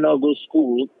man when I go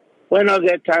school, when I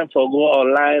get time for go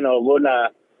online or go now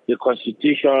the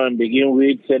Constitution and begin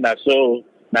with saying that so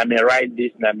now me write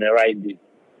this.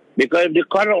 Because if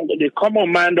the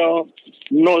common man don't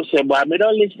know say, but I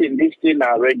don't listen this thing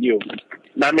on radio.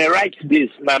 Now me write this,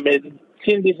 now me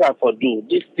think this are for do,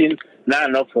 this thing now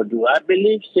not for do. I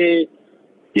believe say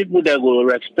people that will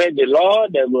respect the law,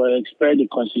 they will respect the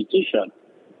Constitution.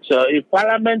 So if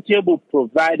Parliament will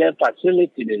provide a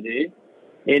facility today,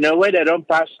 in a way they don't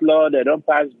pass law, they don't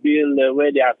pass bill, the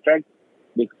way they affect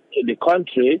the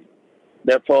country,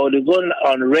 therefore they go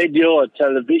on radio or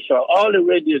television, all the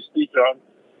radio stations,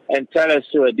 and tell us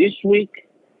so this week,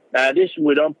 now this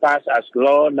we don't pass as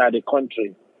law now the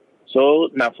country. So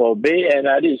now for obey and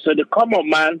this. So the common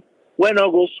man, when I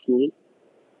go school,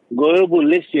 go able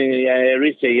listen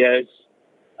and say yes.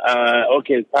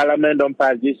 Okay, Parliament don't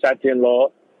pass this certain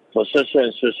law for social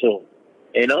and social.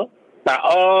 You know? But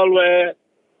all where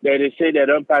they say they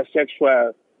don't pass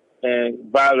sexual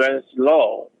violence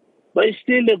law. But it's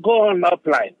still they go on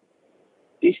upline.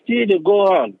 It's still they go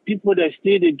on. People that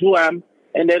still they do them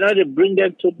and they know they bring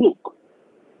them to book.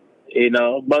 You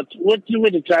know, but what you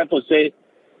would try to say,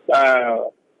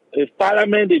 if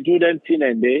Parliament they do them thing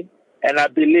and day, and I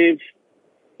believe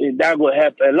that will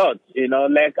help a lot, you know.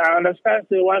 Like I understand,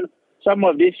 say some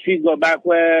of these figure back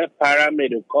where Para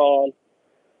made a call,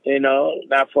 you know,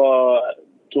 now for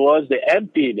towards the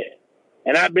MP there,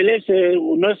 and I believe say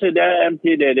we not say that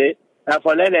MP there, now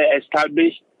for let them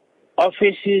establish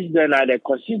offices then at the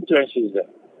constituencies there.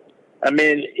 I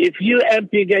mean, if you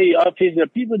MP get your office, the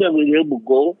people that will be able to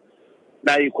go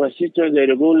now your constituency,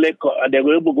 they will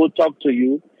able to go talk to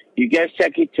you. You get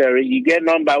secretary, you get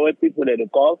number where people that they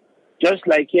call. Just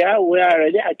like here, we are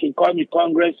already, I can call me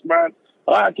congressman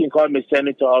or I can call me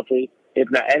senator office if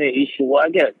not any issue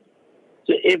again.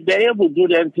 So if they're able to do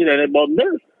them thing, but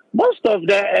most of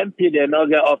the MP, they not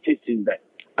get offices there.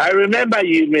 I remember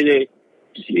you may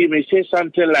say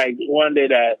something like one day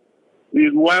that we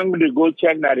want to go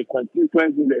check now the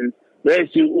constituency and where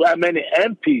see how many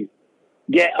MPs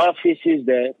get offices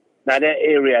there, now that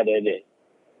area there.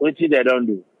 What they don't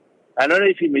do. I don't know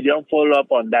if you may don't follow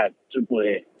up on that, Triple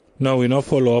A. No, we not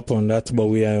follow up on that, but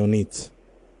we are on it.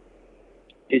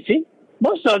 You see?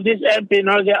 Most of these MP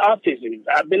not get offices.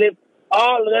 I believe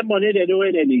all the money they do,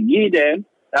 they give them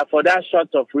for that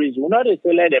sort of reason. Not they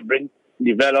say let them bring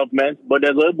development, but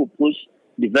they're going to push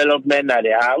development at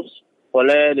the house for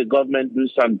let the government do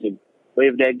something. But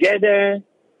if they get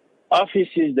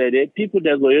offices there, people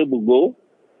that go able to go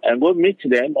and go meet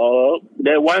them, or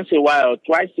they once a while or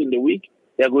twice in the week,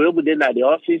 they go able then at the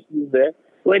offices there,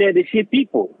 where they see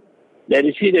people. They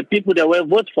see the people that will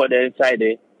vote for them inside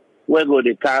there, where go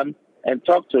they come and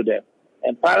talk to them.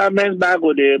 And Parliament now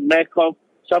go they make up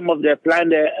some of their plan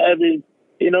there, every,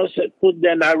 you know, put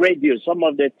them on radio, some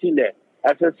of the thing there.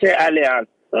 As I said earlier,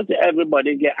 not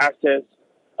everybody get access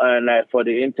for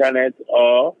the internet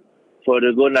or for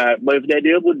the go now, but if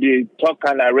they're able to talk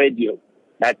on the radio,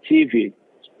 that TV,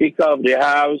 Speaker of the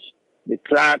House, the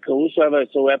clerk, whosoever,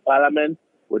 so where Parliament,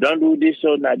 we don't do this,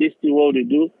 so now this thing what we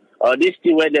do, or this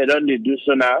thing where they don't do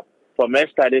so now, from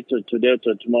yesterday to today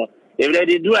to tomorrow. If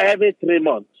they do every 3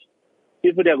 months,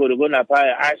 people that go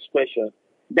to ask questions,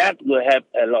 that will help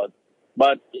a lot.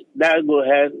 But that will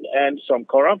help and some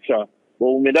corruption.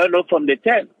 But we don't know from the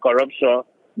 10th, corruption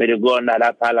may go on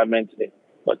that Parliament.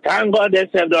 But thank God they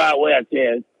said our way at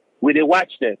we will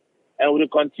watch them and we will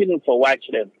continue to watch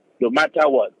them no matter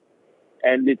what.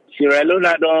 And the Sierra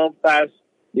Leone don't pass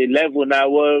the level now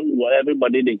where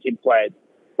everybody they keep quiet.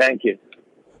 Thank you.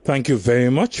 Thank you very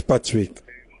much, Patrick.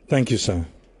 Thank you, sir.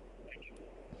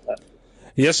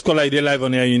 Yes, caller, ID live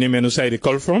on air. Your name and who side you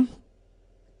call from?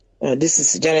 This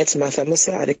is Janet Martha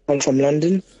Musa. I call from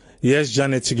London. Yes,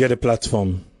 Janet, you get a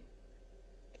platform.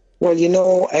 Well, we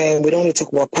don't only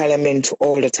talk about Parliament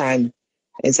all the time.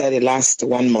 Inside the last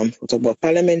 1 month, we talk about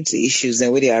Parliament issues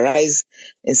and where they arise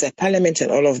inside Parliament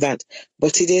and all of that.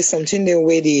 But today, something the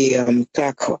way the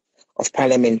clerk of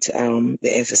Parliament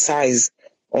they emphasize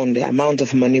on the amount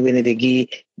of money when they give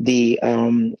the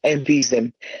MPs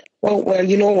them. Well,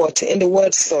 you know what? In the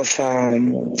words of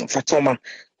Fatoma,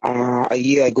 a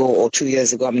year ago or 2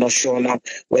 years ago, I'm not sure now,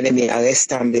 when they arrest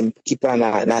them, they keep on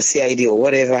a CID or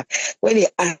whatever, when he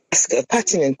ask a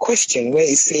pertinent question where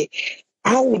he say,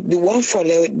 how would the one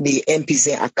follow the MPs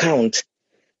account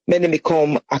when they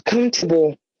become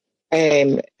accountable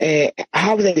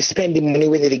how they spend the money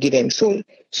when they give them? So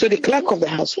the clerk of the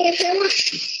house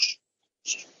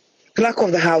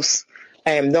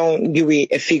don't give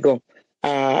a figure.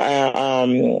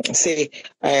 Say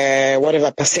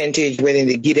whatever percentage when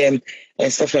they give them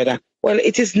and stuff like that. Well,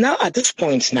 it is now at this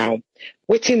point now,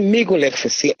 waiting Migo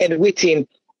legacy and waiting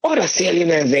other Sierra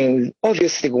and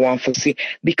obviously go on for see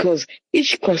because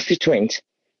each constituent,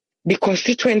 the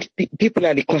constituent people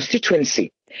are the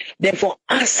constituency. Therefore,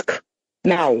 ask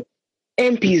now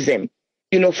MPs them,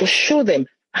 for show them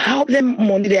how them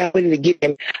money they are when they give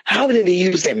them, how do they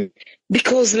use them.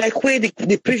 Because like where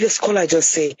the previous caller just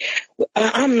say,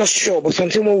 I'm not sure, but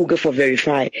something more will go for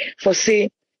verify. For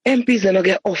say, MPs do not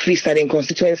get office at in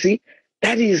constituency,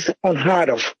 that is unheard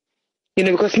of.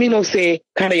 Because me no say,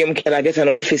 can I get an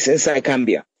office inside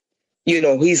Gambia?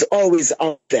 He's always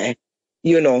out there.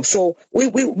 So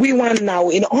we want now,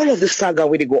 in all of the saga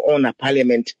where they go on at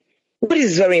Parliament, what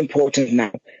is very important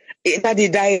now, that the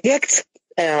direct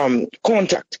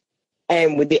contact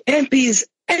with the MPs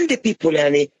and the people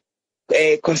and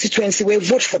the constituency will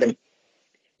vote for them.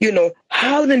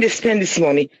 How then they spend this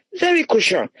money? Very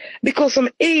crucial. Because some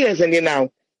areas and now,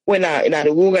 when in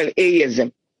the rural areas,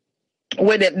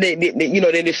 where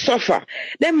they suffer,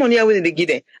 that money are when they give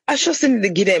them. I just think they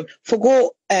give them for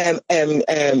go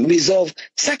resolve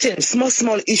certain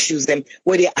small issues them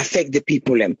where they affect the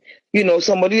people them.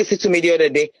 Somebody said to me the other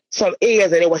day, some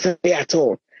areas and they wasn't there at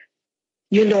all.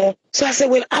 So I said,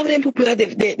 well, how them people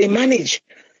they manage?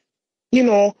 They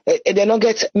don't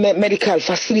get medical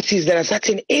facilities that are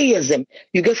certain areas them.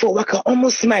 You get for work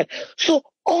almost smile. So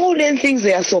all them things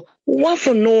there. So we want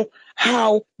to know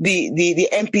how the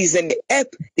MPs and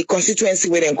the constituency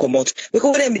where they come out.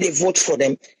 Because when they vote for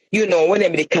them, when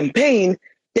they campaign,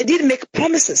 they did make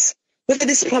promises. Whether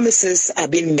these promises are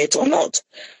being met or not.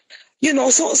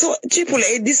 So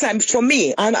AAA this time for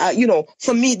me, and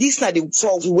for me, this is not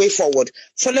the way forward.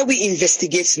 So let we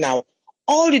investigate now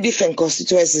all the different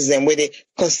constituencies and where the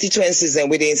constituencies and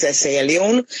where they inside Sierra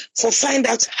Leone, so find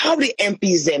out how the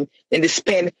MPs them and they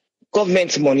spend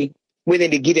government money, whether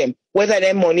they give them, whether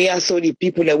their money are so the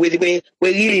people that we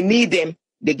really need them,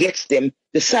 they get them,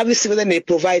 the services whether they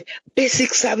provide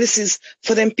basic services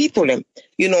for them people them,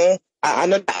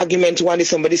 Another argument one day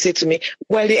somebody said to me,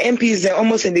 well, the MPs, they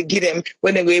almost and they give them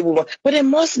when they go able, but they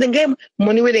get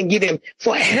money when they give them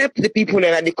for help the people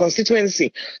and the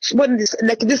constituency. So when this,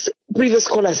 like this previous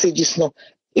caller said just now,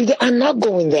 if they are not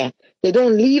going there, they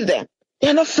don't live there. They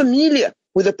are not familiar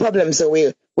with the problems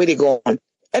where they go on.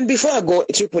 And before I go,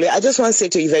 AAA, I just want to say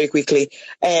to you very quickly,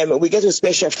 we get a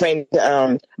special friend,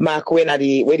 Mark, where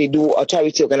they do a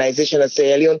charity organization at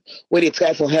Sierra Leone, where they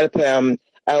try for help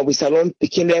with salon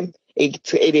picking them. They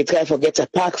try to get a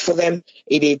park for them.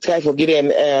 They try to give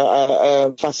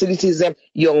them facilities them.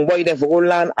 Young boy them for go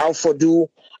learn how for do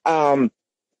for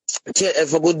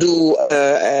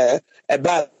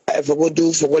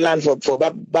go learn for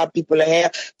bad people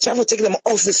here. Try to take them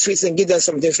off the streets and give them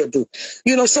something to do.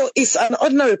 So it's an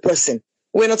ordinary person.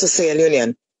 We're not a Sierra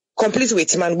Leonean. Complete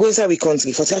with man, go inside the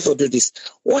country for try to do this.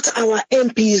 What our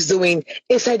MPs doing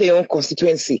inside their own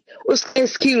constituency? What kind of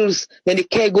skills then they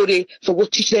can go there for go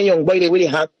teach them young boy they really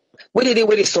have, where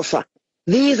they suffer.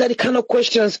 These are the kind of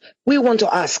questions we want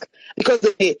to ask because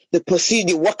they perceive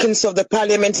the workings of the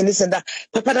parliament and this and that.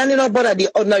 Papa, don't know about the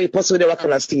ordinary person they work on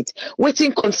the street.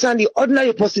 Waiting concern the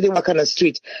ordinary person they work on the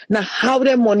street. Now, how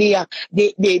their money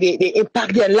they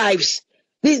impact their lives.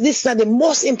 This is the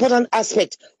most important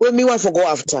aspect when we want to go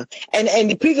after. And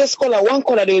the previous caller, one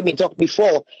caller that we talked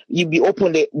before, you be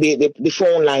open the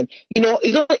phone line.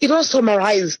 It don't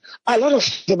summarize a lot of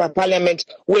stuff about parliament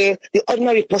where the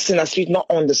ordinary person on the street not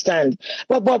understand.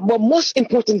 But most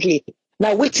importantly,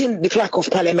 now waiting the clerk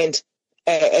of parliament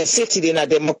safety in a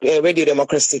radio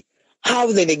democracy.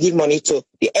 How they give money to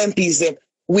the MPs, then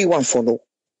we want to know.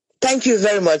 Thank you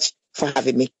very much for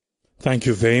having me. Thank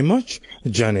you very much,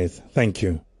 Janet. Thank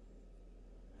you.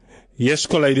 Yes,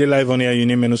 call ID live on air. Your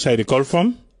name and who the call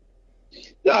from?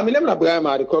 Yeah, my name is Brian.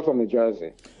 I call from New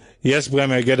Jersey. Yes,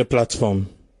 Brian, I get a platform.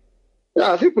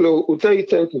 Yeah, people will tell you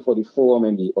thank you for the forum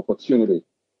and the opportunity.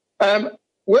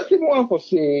 What people want to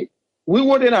say, we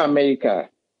were in America,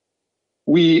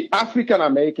 we African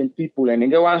American people,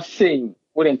 and they were saying,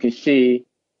 what they can say,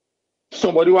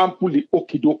 somebody want to pull the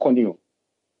okidoke on you.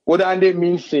 What they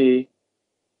mean say,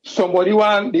 somebody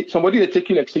they take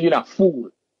you like say you're a fool.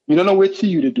 You don't know what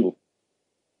you to do.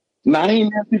 Now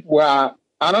people are,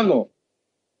 I don't know.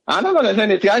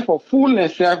 They try for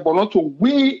fullness, but not to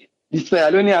we the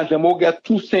Sierra Leoneans them all get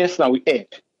 2 cents now we add.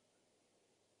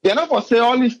 They're not for say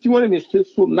all these people in the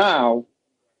states so now,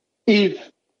 if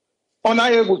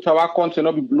unable to our country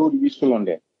not be blow the whistle on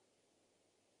them.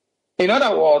 In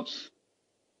other words,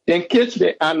 then catch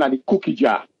the hand and the cookie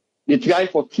jar. They try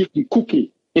for take the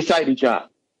cookie inside the jar.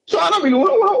 So I don't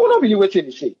really what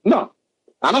they say. No.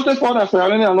 I don't say for that Sierra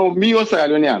Leonean, no, me or Sierra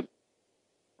Leonean.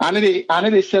 And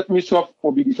they set me up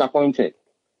for be disappointed.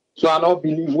 So I don't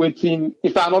believe waiting.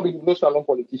 If I don't believe no salon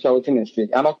politician waiting and say,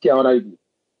 I don't care what I do.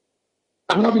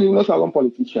 I don't believe no salon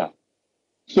politician.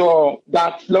 So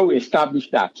that's how we establish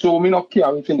that. So we not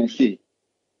care waiting and say.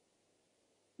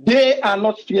 They are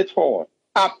not straightforward.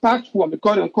 Apart from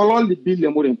because they call all the bill they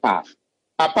wouldn't pass.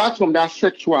 Apart from that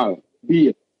sexual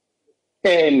bill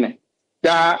and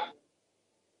that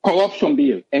corruption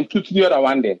bill and two to the other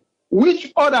one then.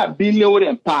 Which other bill they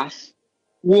wouldn't pass?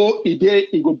 Will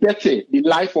it go better the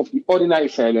life of the ordinary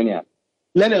Sierra Leonean?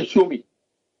 Let them show me.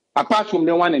 Apart from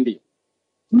the one and the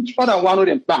which other one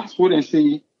wouldn't pass? Wouldn't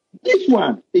say this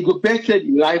one it go better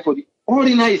the life of the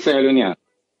ordinary Sierra Leonean.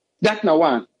 That's now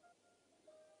one.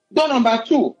 Then number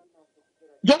 2,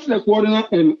 just like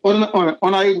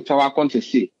honorable to our country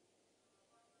say,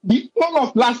 the whole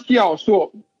of last year or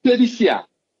so, this year,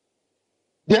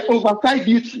 the oversight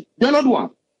duty, they're not one.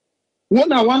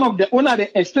 One of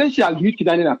the essential duty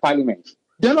done in a parliament.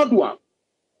 They're not one.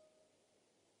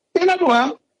 They're not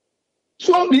one.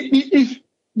 So if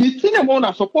the thing about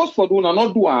are supposed for doing are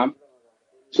not do one,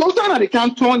 so they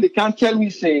can't turn, they can't tell me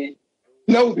say,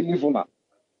 no, we believe on.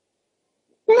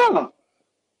 No.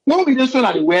 No, we just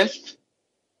at the West.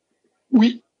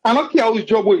 I don't care which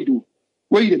job what you do.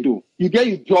 What you do? You get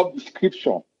your job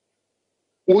description.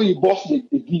 When you boss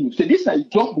the deal, say this is a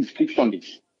job description.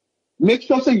 This make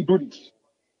sure say you do this.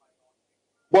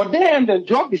 But then the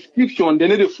job description they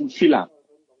need to fulfill it.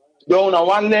 Don't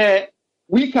one day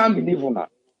we can't believe on that.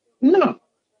 No.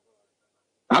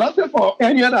 I don't say for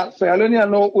any other Sierra Leonean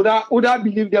no would I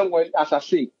believe them well as I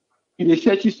say. If they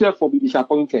search yourself for be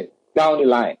disappointed down the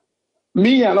line.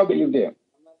 Me, I don't believe them.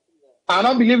 I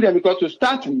don't believe them because to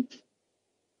start with,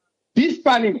 this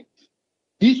parliament,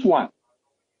 this one,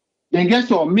 then guess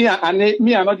what? Me,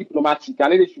 I'm not diplomatic. I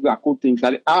let the sugarcoat things.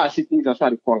 I see things that's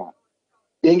what they call them.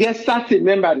 Then get certain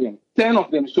member them, 10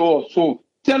 of them so,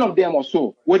 10 of them or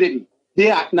so, what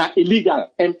they are now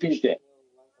illegal MPs there.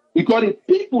 Because the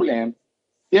people then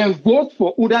vote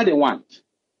for who they want.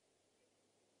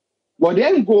 But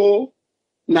then go,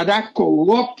 now that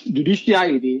corrupt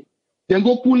judiciary, then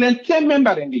go pull in 10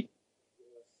 members in the.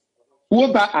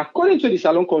 Whereby, according to the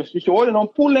Salon Constitution, all they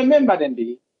don't pull a member in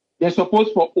the, they're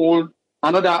supposed for all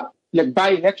another like by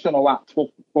election or what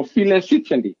for filling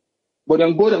seats in the. But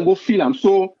then go fill them.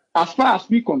 So as far as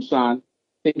we concerned,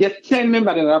 they get 10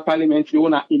 members in the parliament, they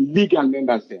own illegal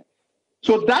members there.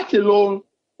 So that alone,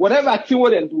 whatever thing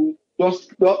what they do,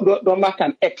 don't make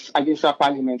an X against our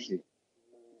parliament.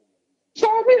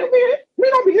 So we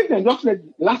don't believe them. Just like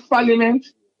last parliament,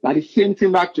 now the same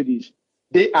thing back to this.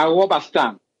 They are rubber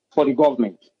stamp for the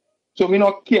government. So we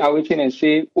not care waiting and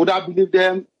say, would I believe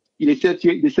them? They set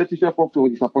yourself up to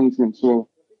disappointment. So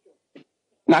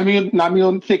now me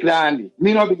don't take that handy.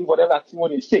 Me not believe whatever thing what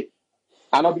they say.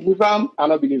 I don't believe them. I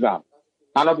don't believe them.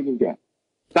 I don't believe them.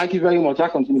 Thank you very much. I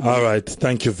continue. All right.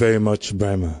 Thank you very much,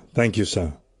 Brahma. Thank you,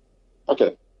 sir.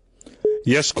 Okay.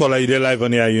 Yes, caller, you live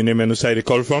on here. Your name and who side you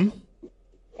call from?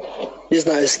 This is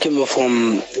not Eskimo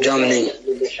from Germany.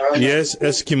 Yes,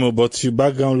 Eskimo, but your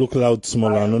background look loud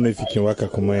small. I don't know if you can work a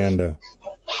command.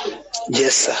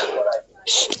 Yes, sir.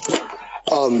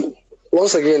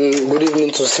 Once again, good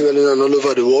evening to Sierra Leone and all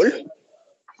over the world.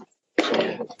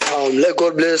 Let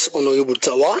God bless Honorable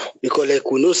Tawa, because like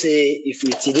we know say if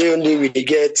we today only we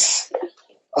get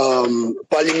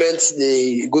parliament,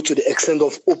 they go to the extent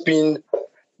of opening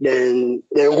the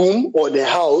room or the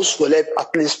house for let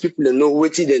at least people know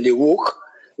what then they work.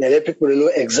 let people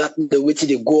know exactly the way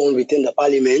they go on within the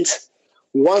parliament.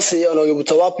 We want to say Honorable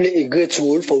Tawa play a great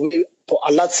role for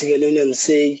alert Sierra Leone and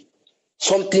say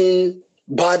something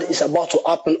bad is about to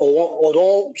happen or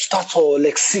don't start or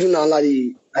like signal at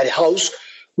the house,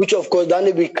 which of course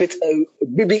then we create a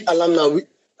big alarm now in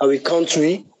our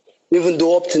country. Even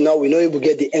though up to now we're not able to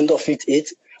get the end of it,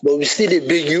 but we still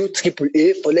beg you,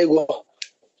 AAA, for Lego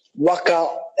Waka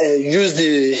use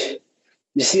the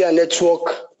CR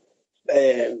network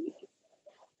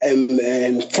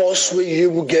force where you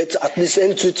will get at least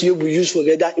any tweet you will use for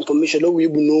get that information, so we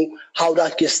will know how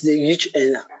that case they reach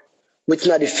and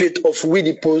within the fate of we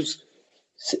the post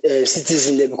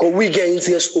citizens there, because we get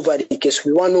interest over the case.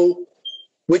 We want to know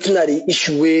within the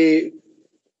issue where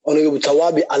Honorable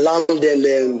Tawabi allow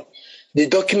them the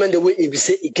document the way it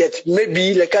say it get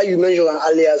maybe like how you mentioned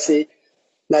earlier say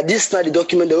now this not the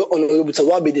document the way Honorable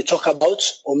Tawabi they talk about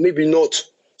or maybe not.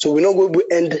 So we're not going to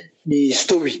end the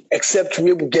story except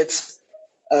we will get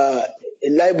a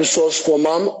liable source from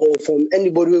mom or from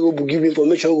anybody who will give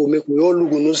information will make we all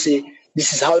look and say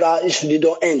this is how that issue they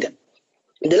don't end.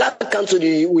 The last council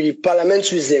we parliament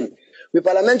with them. We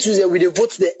parliament with them, we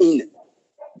vote them in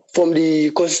from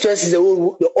the constituencies they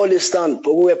all stand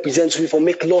for who represent we for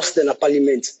make lost in a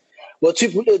parliament. But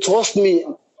people trust me,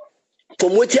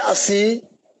 from what I see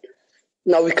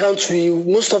now we can't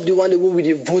most of the one they will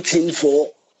be voting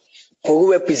for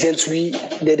who represent we,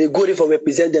 they go there for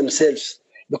represent themselves.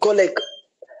 Because like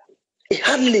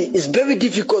it's very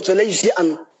difficult to let you see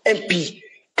an MP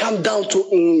come down to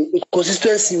in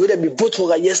consistency whether they vote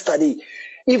for yesterday.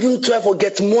 Even try for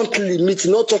get monthly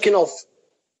meeting, not talking of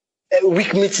a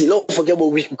week meeting, not forget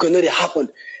about week because no they happen.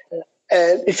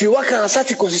 And if you work on a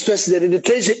certain consistency, they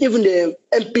tell you even the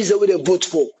MPs that they vote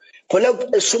for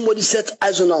let somebody set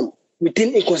eyes on them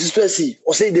within inconsistency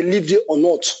or say they live there or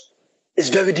not. It's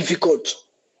very difficult.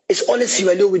 It's only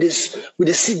Sierra Leone with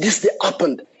the see this they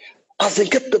happened. As they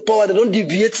get the power, they don't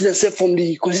deviate themselves from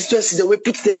the constituencies that we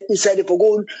put them inside it for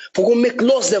go make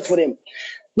laws there for them.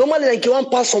 Normally, like you want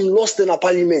pass some laws in a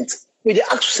parliament, we they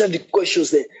ask yourself the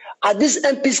questions there. Are these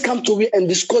MPs come to we and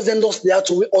discuss them laws they have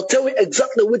to we or tell we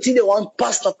exactly what they want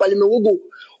pass the parliament?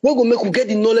 We go make we get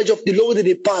the knowledge of the law that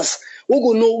they pass. We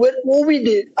go know what we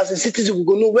did as a citizen. We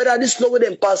go know whether this law will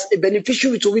then pass a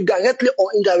beneficiary to we directly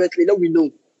or indirectly. That we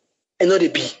know, and not they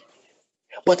be.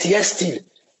 But yes, still,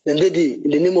 then they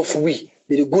in the name of we,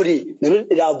 they go they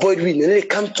avoid we, then they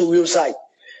come to real side.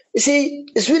 You see,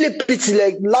 it's really pity.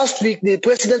 Like last week, the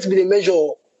president made a measure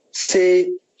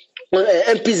say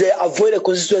MPs they avoid the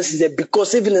constituencies there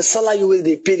because even the salary where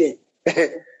they pay them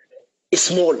is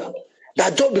smaller.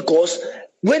 That's just because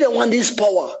when they want this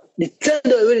power, they tell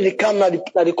them when they come now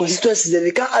the constituencies,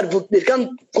 they can't advocate, they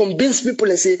can't convince people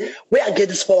and say, where I get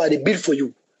this power, I build for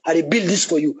you. I build this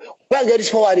for you. Where I get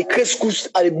this power, I create schools,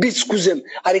 I build schools them,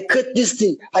 I create this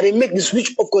thing, I make the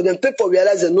switch of course, then people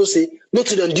realize and no say, not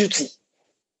to their duty.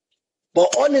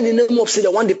 But all in the name of say they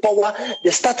want the power,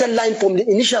 they started line from the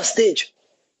initial stage.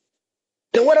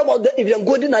 Then what about if they're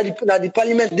going at the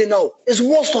parliament day now? It's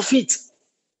worst of it.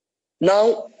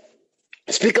 Now,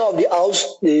 Speaker of the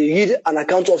House, they read an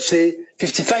account of say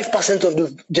 55% of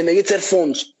the generated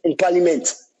funds in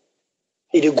Parliament.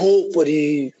 It go to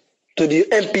the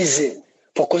MPs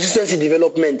for constituency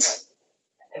development.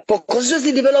 For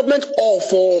constituency development or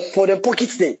for the pocket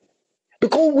thing.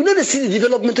 Because we don't see the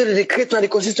development that they create now the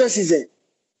constituencies.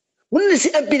 We don't see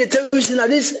MP they tell you that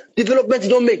this development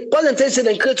don't make. President tell you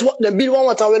they create they build one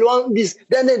water well, one this.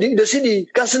 Then they see the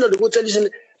councillor they go tell you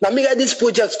now make this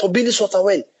project for building this water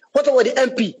well. What about the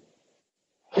MP?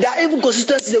 There are even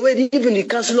constituencies where even the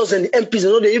councillors and the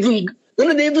MPs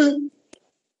they even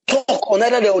talk or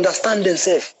neither they understand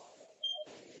themselves.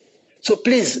 So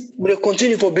please, we'll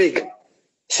continue for big.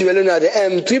 Sierra Leone, the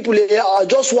AAA,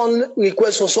 just one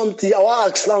request for something. I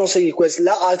want to ask, not say request.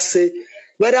 I ask say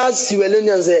whether Sierra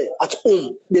Leoneans at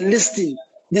home they listen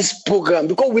this program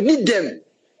because we need them.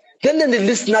 Then they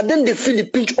listen, and then they feel the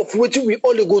pinch of what we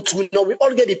all go through. Now we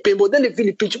all get the pain, but then they feel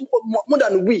the pinch more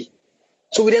than we.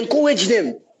 So we encourage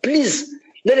them. Please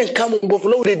let them come on board.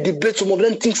 Let them debate some of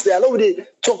them things there. Let them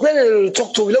talk. Let them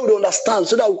talk to. Let them understand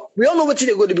so that we all know what they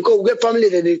go to because we get family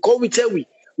that they call. We tell we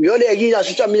only agree on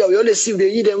social media. We only see if they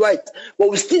read them right,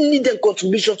 but we still need them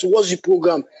contribution towards the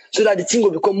program so that the thing will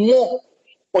become more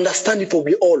understanding for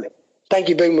we all. Thank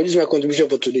you very much. This is my contribution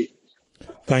for today.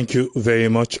 Thank you very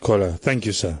much, caller. Thank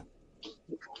you, sir.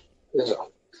 Yes, sir.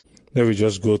 Let me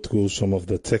just go through some of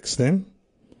the text then,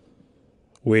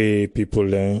 where people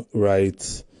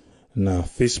write na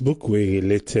Facebook were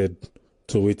related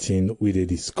to waiting with the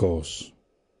discourse.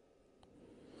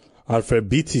 Alfred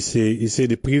Beatty he say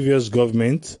the previous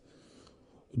government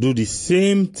do the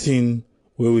same thing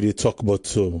where we dey talk about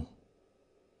so.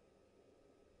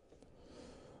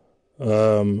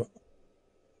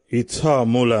 It's her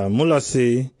Mullah. Mullah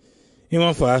say he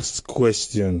want to ask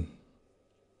question.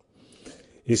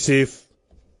 He say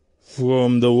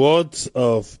from the words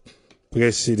of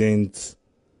President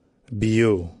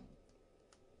Bio,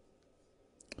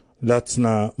 that's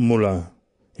not Mullah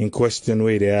in question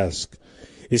where they ask.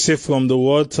 He say from the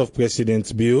words of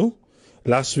President Bio,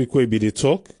 last week where be the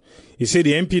talk, he said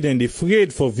the MP then they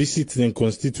afraid for visiting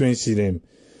constituency them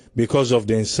because of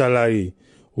their salary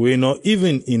were not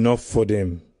even enough for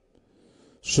them.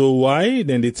 So why?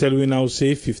 Then they tell we now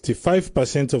say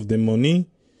 55% of the money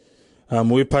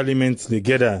where parliament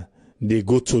together they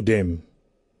go to them.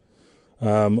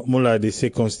 Mullah they say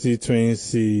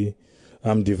constituency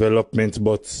development,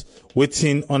 but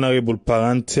waiting honorable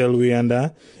parent tell we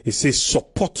under it say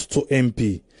support to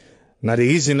MP. Now the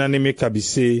reason I make be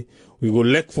say we go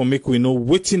look for make we know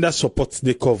waiting that support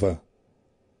they cover.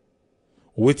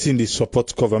 Waiting the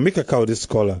support cover. Make a call this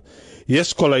caller.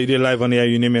 Yes, caller, you live on air.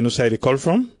 You name and who side you call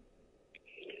from?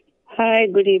 Hi,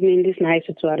 good evening. This is nice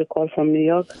to call from New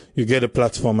York. You get a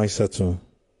platform, I said to.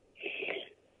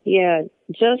 Yeah,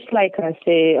 just like I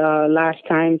say last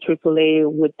time,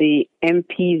 AAA with the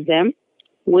MPs them,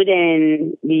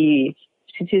 within the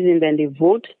citizens and the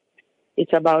vote,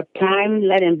 it's about time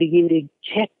let them begin to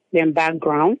check them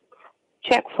background.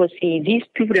 Check for see these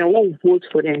people that won't vote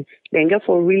for them. Then get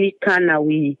for really kind of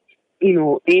we,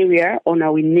 area on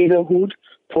our neighborhood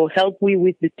for help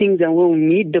with the things that we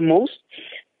need the most.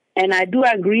 And I do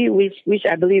agree with which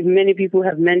I believe many people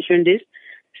have mentioned this.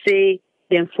 Say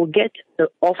then forget the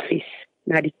office,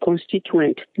 now the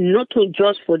constituent, not to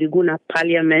just for the go to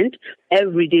parliament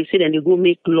every day. Say then they go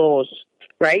make laws.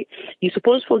 Right? You're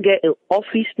supposed to forget the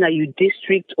office now your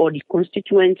district or the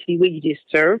constituency where you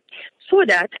serve, so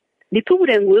that the people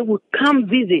then will come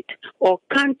visit or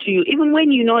come to you, even when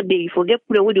you're not there. You forget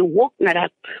people when they walk in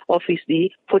that office there,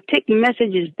 for take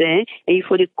messages there, and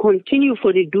for they continue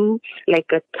for they do like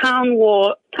a town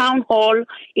hall,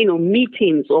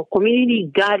 meetings or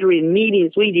community gathering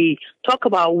meetings where they talk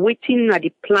about waiting at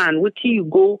the plan, what you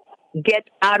go get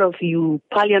out of your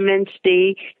parliament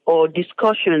stay or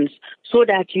discussions, so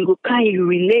that you can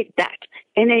relate that.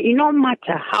 And then it no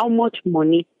matter how much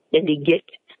money that they get,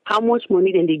 how much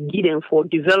money then they give them for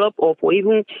develop or for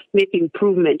even make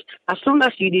improvement. As long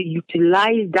as you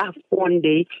utilize that fund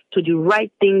day to the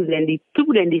right things, and the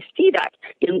people then they see that,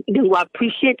 they will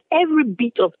appreciate every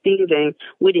bit of things then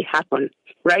where they happen,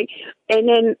 right? And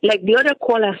then like the other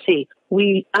caller say,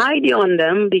 we ID on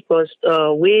them because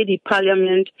where the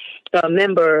parliament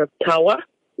member Tower,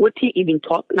 what he even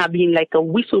talk, now being like a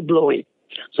whistleblowing.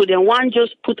 So then one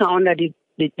just put her under the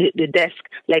desk,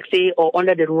 like say, or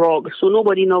under the rug, so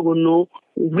nobody not gonna know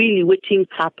really what things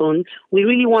happen. We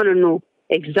really want to know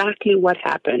exactly what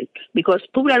happened, because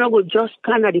people are not going to just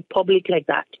come at the public like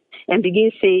that and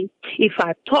begin saying, if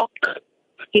I talk,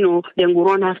 then go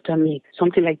run after me,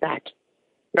 something like that,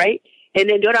 right? And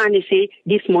then the other hand, they say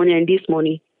this money and this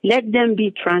money. Let them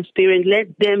be transparent.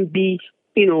 Let them be,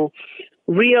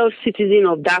 real citizen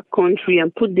of that country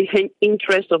and put the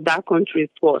interest of that country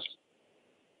first.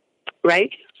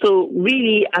 Right? So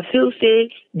really, I feel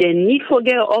say they need for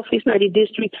get office in the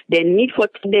district, they need for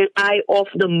take their eye off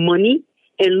the money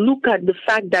and look at the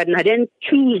fact that now then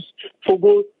choose for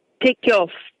go take care of,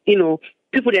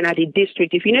 people that are the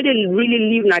district. If you know they really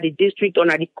live in the district or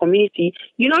in the community,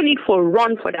 you don't need for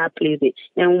run for that place.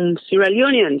 And Sierra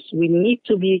Leoneans, we need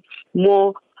to be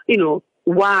more,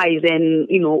 wise and,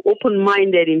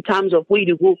 open-minded in terms of where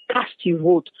you go cast your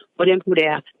vote for them people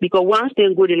there. Because once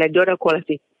they go, they like the other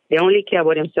quality. They only care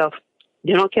about themselves.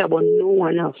 They don't care about no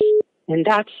one else. And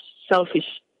that's selfish.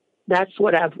 That's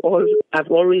what I've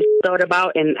always thought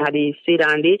about, and I say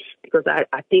that and because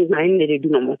I think mine they do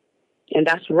no more. And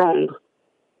that's wrong.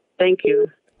 Thank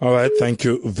you. All right, thank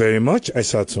you very much,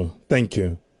 Aisato. Thank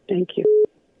you. Thank you.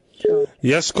 Sure.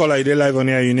 Yes, caller, I live on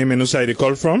here. You name and who side you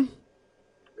call from?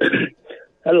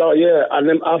 Hello, yeah, I'm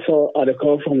Arthur. I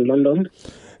call from London.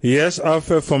 Yes,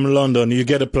 Arthur from London. You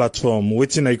get a platform.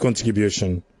 What's in your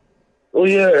contribution? Oh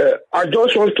yeah, I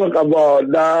just want to talk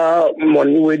about that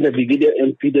money when the brigadier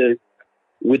MP there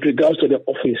with regards to the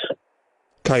office.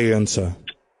 Carry on, sir.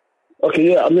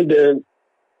 Okay, yeah,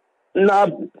 now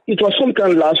it was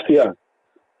sometime last year.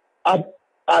 I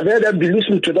heard that be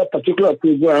listening to that particular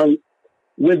program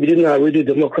where we didn't have Radio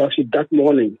Democracy that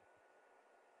morning,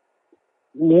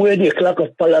 where the clerk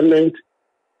of parliament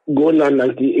go on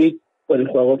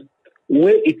 98.4,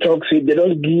 where it talks they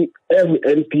don't give every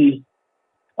MP,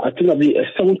 I think it'll be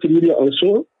 70 million or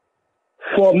so,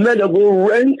 for men to go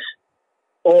rent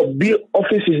or build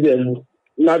offices there,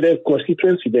 now their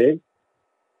constituency there,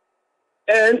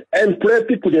 and employ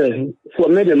people there for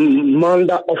make them man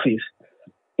that office.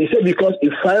 He said because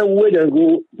if I wait and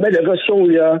go, make them go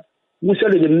somewhere, we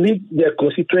said they meet their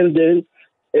constituents then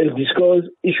and discuss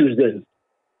issues then.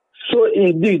 So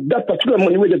indeed, that particular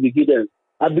money where they be given,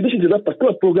 I believe in that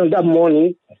particular program, that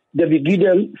money, they be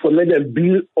given for make them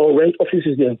build or rent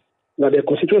offices there. Now their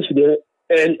constituency there,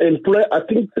 and employ, I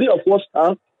think 3 or 4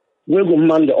 staff will go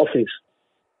man the office.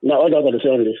 Now all that I say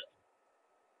on this.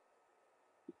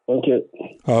 Thank you.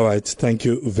 All right. Thank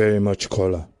you very much,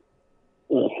 caller.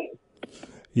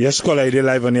 Yes, caller, you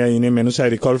live on here. Your name and who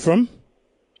side you call from?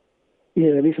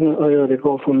 Yeah, this is Ayo. They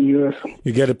call from US.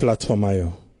 You get a platform,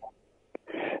 Ayo.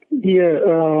 Yeah,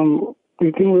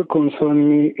 the thing that concerns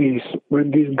me is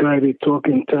when this guy they talk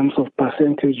in terms of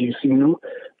percentages.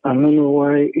 I don't know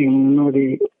why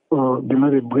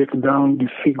they break down the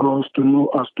figures to know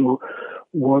as to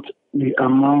what the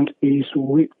amount is,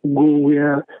 go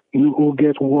where, who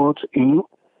get what,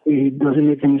 It doesn't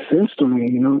make any sense to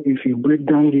me, If you break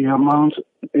down the amount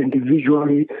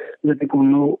individually, let people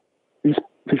know this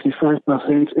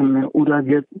 55% and would I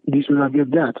get this, would I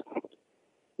get that.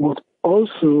 But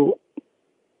also,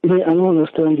 I don't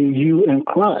understand the hue and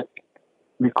cry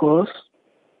because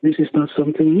this is not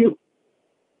something new.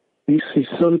 This is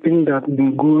something that's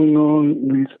been going on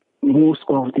with most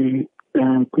of the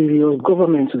previous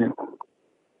governments in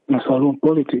salon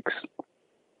politics.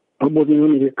 Nobody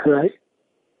only they cry.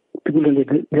 People then they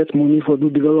get money for do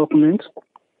development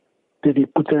that they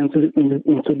put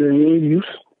into their use.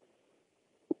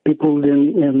 People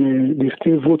then they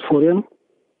still vote for them.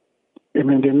 And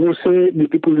then they know say the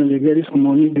people then they get this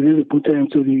money, they put it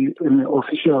into the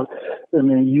official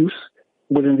use,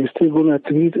 but then they still gonna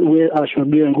treat where I should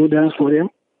be and go dance for them.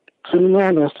 So now I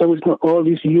understand with all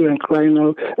this hue and crying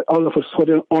out, all of a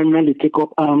sudden all men they take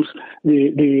up arms,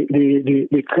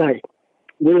 they cry.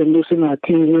 They are losing a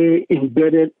thing way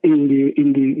embedded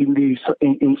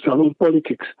in salon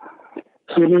politics.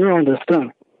 So they don't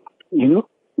understand, and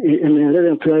then let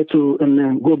them try to and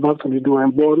then go back to the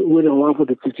drawing board where they want for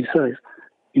the criticize.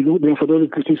 Then for those to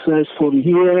criticize from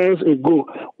years ago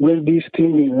when this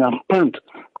thing is rampant,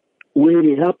 where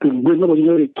they happen, when nobody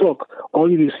know they talk. All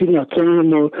you see now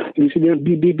turn you see them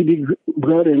big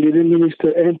brother and the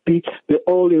minister MP, they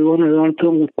run around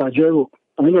town with Pajero.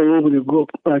 I don't know where they go.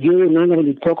 Pajero none of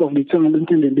the talk of the town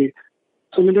until the day.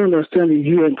 So we don't understand the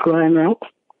hue and crying out.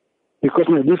 Because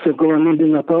my different government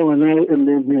in the power now, and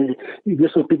then you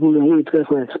get some people that want to try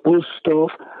to expose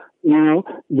stuff. Now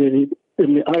they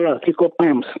all take up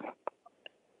arms.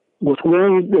 But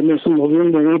when some of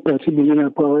them they want to be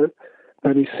in power,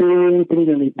 are the same thing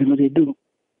that they do.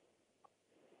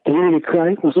 They want to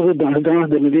cry, and so they dance,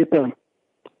 they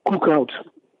cook out.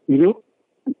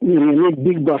 Make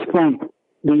big bath pan,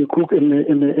 then you cook in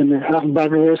the half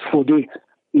bag rest for day.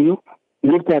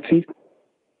 Make party.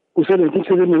 We said that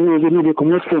they know they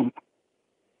come from.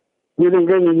 They don't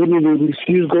get they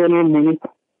misuse government money.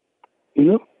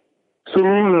 So I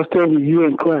understand the hue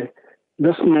and cry.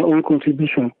 That's my own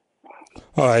contribution.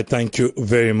 All right, thank you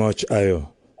very much, Ayo.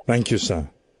 Thank you, sir.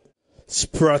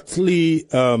 Spratley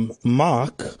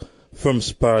Mark from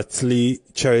Spratley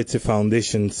Charity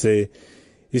Foundation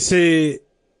he say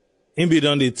in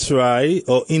done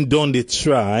they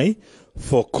try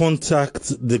for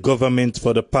contact the government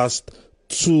for the past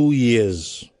 2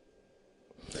 years.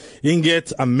 You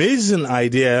get amazing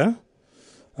idea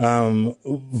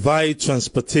via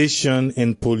transportation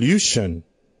and pollution.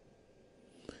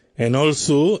 And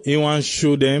also, you want to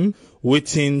show them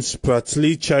within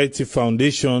Spratley Charity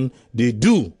Foundation they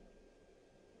do.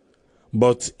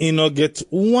 But you not get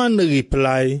one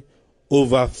reply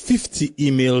over 50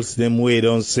 emails them way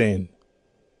don't send.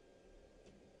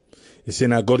 He say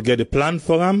now God get a plan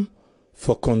for them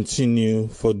for continue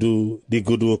for do the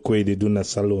good work way they do in the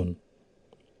salon.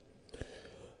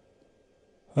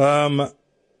 I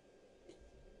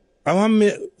want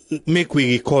make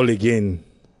we recall again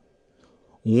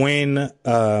when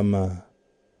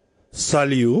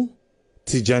Saliu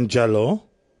Tijanjalo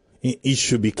in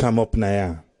issue become up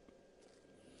now.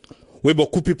 We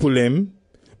beaucoup people them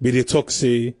be they talk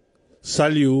say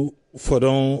Saliu for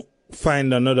don't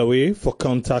find another way for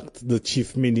contact the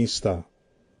chief minister.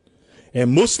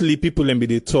 And mostly people them be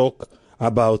they talk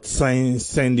about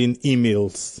sending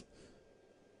emails.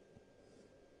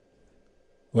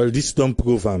 Well, this don't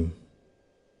prove them.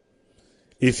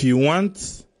 If you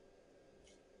want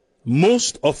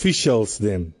most officials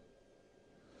them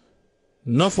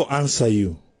not for answer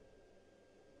you,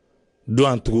 do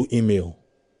it through email.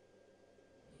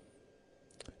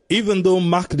 even though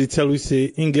Mark they tell we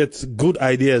say he gets good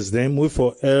ideas them we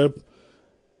for help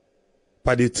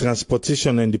by the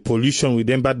transportation and the pollution with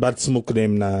them bad smoke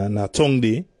them na tongue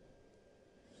day.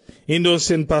 He don't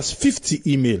send past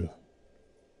 50 email.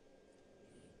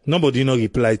 Nobody no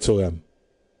reply to him.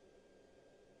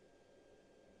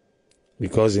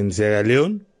 Because in Sierra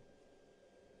Leone,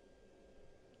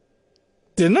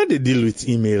 they not they deal with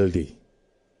email day.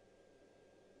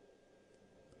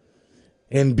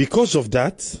 And because of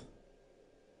that,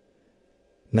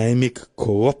 now make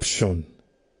corruption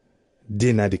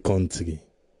in the country.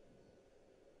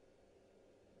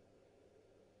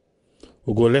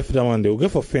 We go left that one day, we go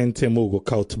for Fentem, we go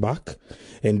count back,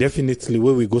 and definitely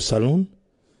where we go salon,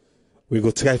 we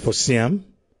go try for Siam,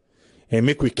 and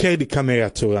make we carry the camera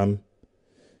to him,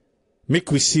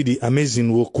 make we see the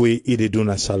amazing work we he do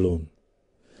na salon.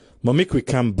 But make we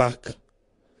come back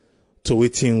to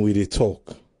waiting with the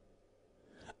talk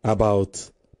about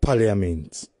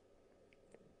parliament.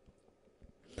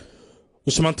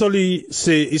 Usman Toli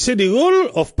say, he said the role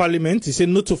of parliament, he said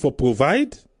not to for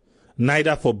provide,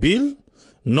 neither for build,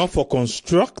 nor for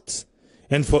construct,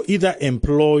 and for either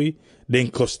employ the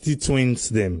constituents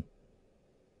them.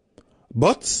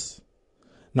 But,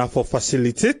 now for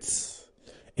facilitate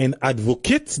and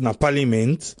advocate na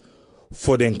parliament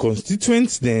for the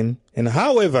constituents them, and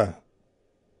however,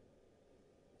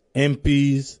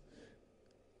 MPs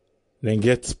then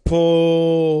get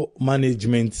poor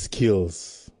management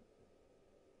skills.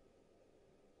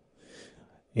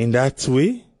 In that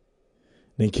way,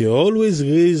 they can always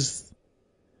raise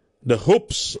the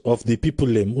hopes of the people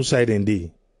them who side and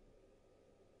they.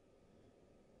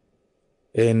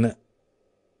 And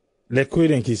like we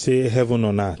then can say heaven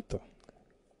on earth.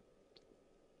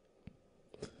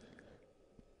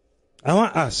 I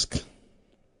want to ask,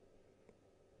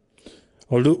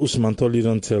 although Usman Toli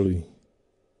don't tell you,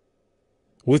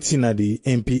 what's in the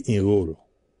MP in role?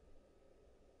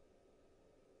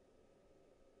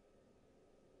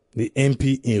 The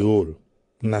MP in role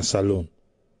na salon.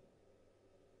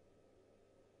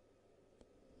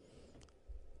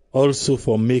 Also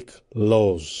for make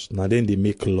laws, now then they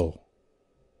make law.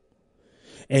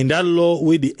 And that law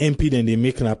with the MP then they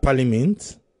make na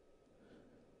parliament,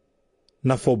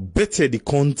 now for better the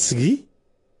country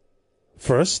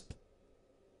first,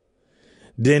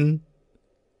 then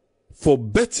for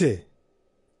better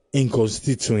in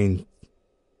constituent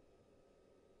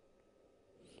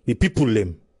the people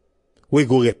them we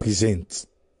go represent.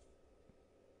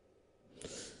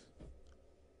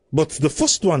 But the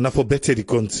first one now for better the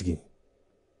country.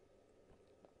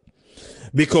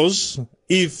 Because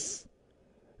if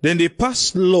then they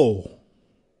pass law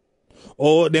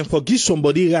or then forgive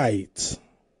somebody right,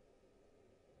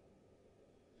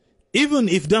 even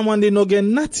if that one they not get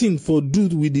nothing for do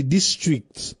with the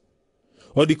district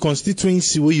or the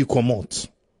constituency where you come out.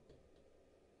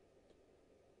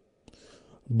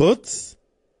 But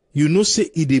you know say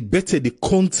it better the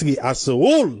country as a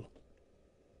whole.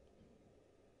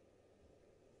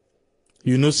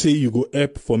 You know say you go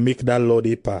help for make that law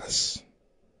they pass.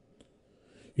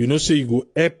 You know say you go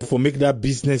help for make that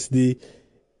business they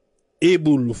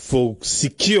able for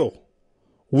secure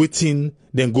within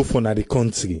then go for the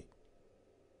country.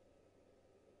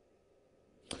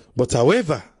 But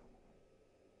however,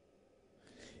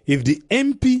 if the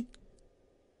MP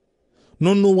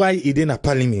don't know why he didn't a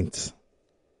parliament,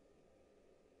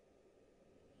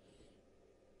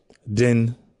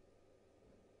 then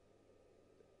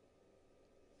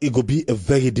it will be a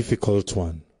very difficult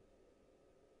one.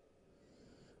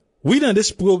 We in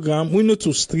this program, we know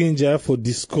to stranger for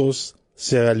discuss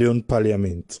Sierra Leone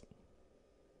Parliament.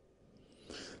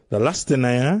 The last thing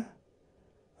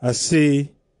I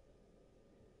say,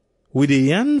 with the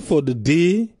yarn for the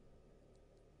day,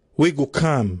 we go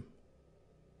come,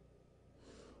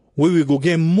 we will go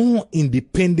get more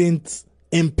independent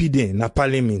MP then na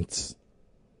Parliament.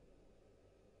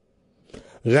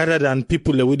 Rather than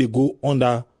people that they go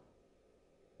under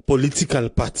political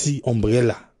party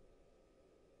umbrella.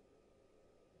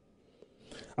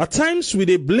 At times we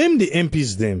they blame the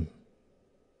MPs them.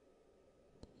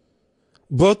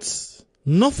 But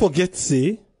not forget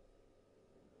say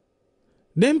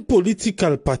them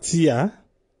political party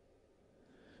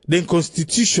then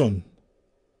constitution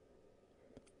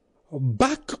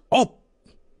back up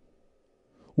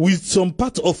with some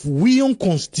part of we own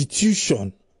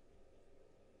constitution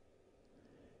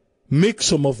make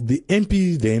some of the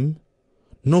MPs them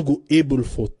not go able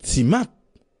for team up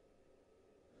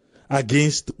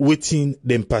against waiting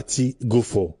them party go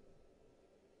for.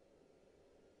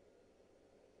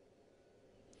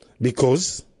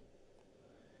 Because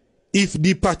if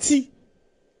the party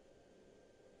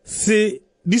say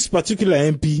this particular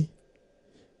MP,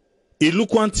 he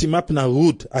look one team up na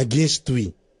road against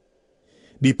we.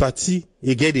 The party,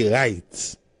 he get the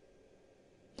right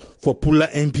for pull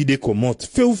MP they come out.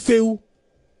 Fail.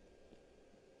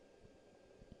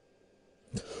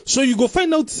 So you go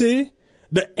find out, say,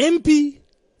 the MP,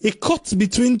 he cut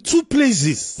between two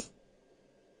places.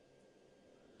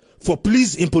 For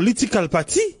please in political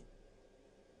party,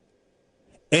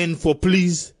 and for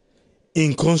please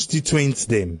in constituents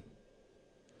them.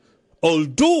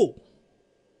 Although,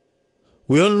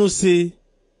 we all know, say,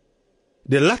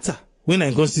 the latter, when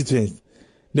in constituents,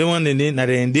 they want to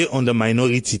they on the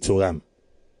minority to ram.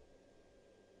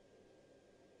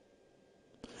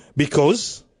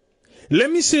 Because, let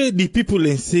me say the people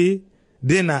and say,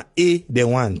 they na A they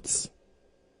want.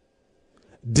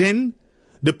 Then,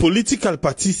 the political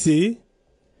party say,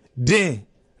 they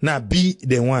na B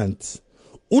they want.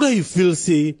 Who do you feel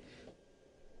say,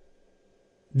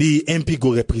 the MP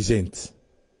go represent?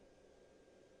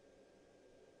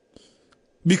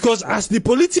 Because as the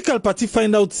political party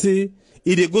find out, say,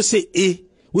 if they go say A,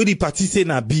 where the party say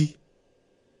na B,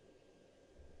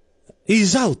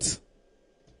 he's out.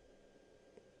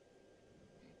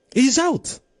 He's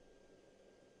out.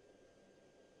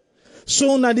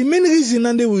 So now the main reason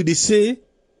and they will say,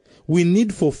 we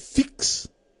need for fix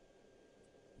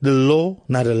the law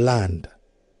na the land.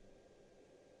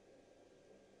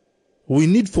 We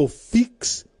need for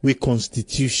fix with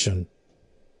constitution.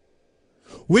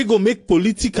 We go make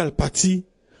political party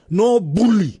no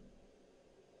bully.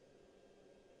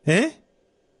 An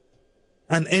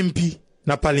MP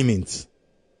na parliament.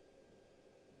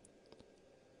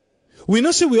 We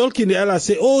not say we all can the Allah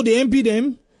say, oh, the MP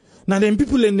them, now them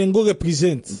people and then go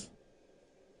represent.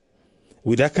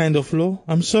 With that kind of law,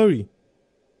 I'm sorry.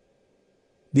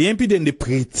 The MP then they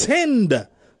pretend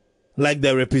like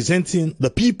they're representing the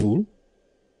people,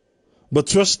 but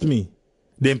trust me,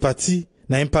 the party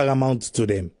na paramount to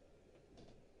them.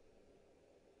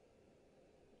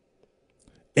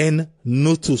 And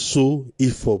not to so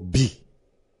if for B.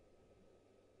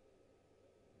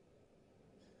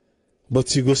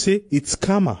 But you go say, it's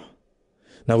karma.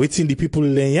 Now waiting the people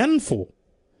learn for.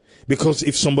 Because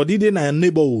if somebody in a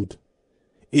neighborhood,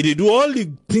 if they do all the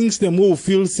things them will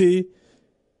feel say,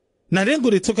 now then go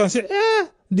they talk and say,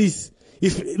 this.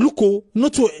 If look,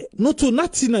 not to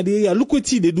nothing in the area, look what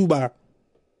they do ba.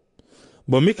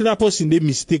 But make that person they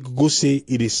mistake go say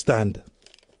it is stand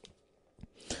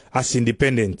as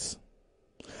independent,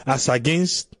 as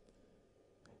against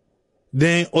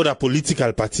then other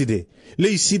political party there.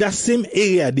 Let you see that same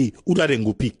area there, who that then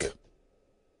go pick.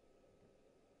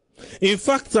 In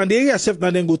fact, and the area self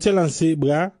now then go tell and say,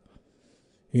 brah,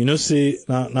 you know, say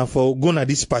now for go na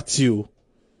this party,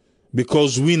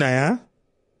 because we na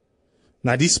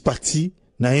this party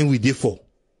na him we dey for.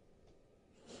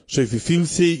 So if you feel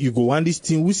say you go want this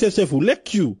thing, we self will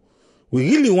let you.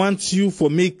 We really want you for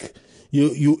make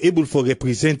you able for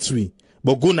represent we,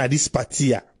 but go na this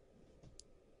party.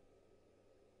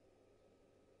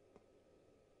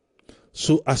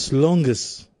 So as long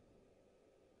as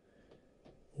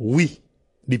we,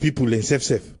 the people in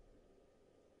self,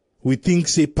 we think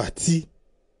say party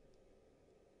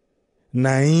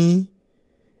na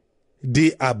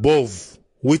they above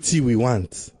what we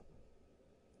want.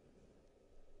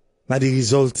 Now the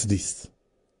result this.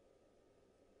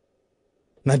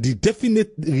 Now the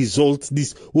definite result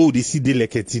this. Oh, they see they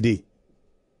like it today.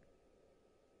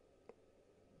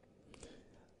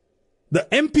 The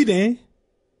MP then,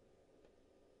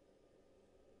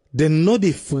 they're not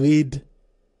afraid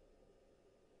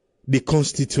the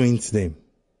constituents them.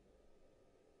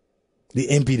 The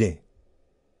MP then.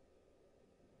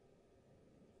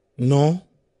 No.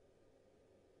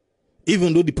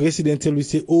 Even though the president tell we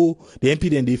say, oh, the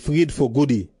MP then they afraid for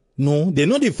Godi. No, they're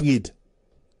not afraid.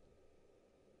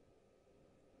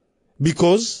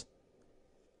 Because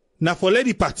now for let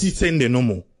the party send the no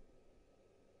more.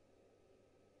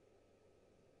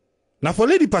 Now for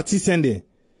let the party send them.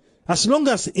 As long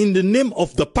as in the name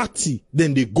of the party,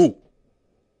 then they go.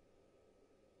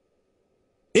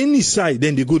 Any side,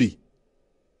 then they go there.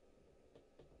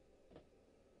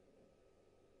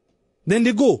 Then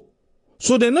they go.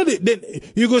 So they're not, then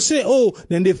you go say, oh,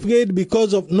 then they afraid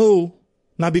because of, no,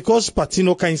 now because party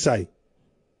no kind side.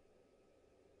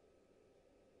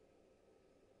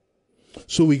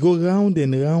 So we go round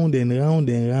and round and round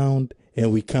and round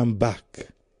and we come back.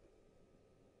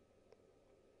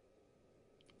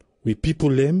 We people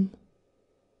them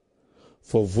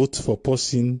for vote for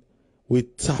person we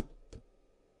tap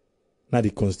not the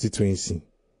constituency.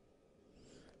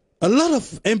 A lot of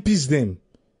MPs them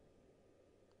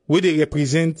where they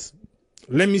represent,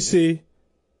 let me say,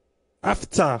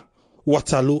 after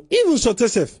Waterloo, even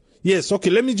Sotesef. Yes, okay,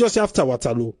 let me just say after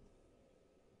Waterloo.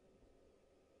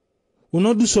 We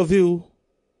not do survey.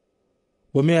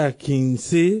 But me I can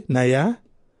say, Naya,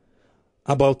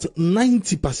 about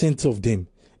 90% of them,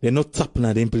 they're not tapping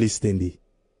at them place then.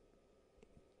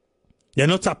 They're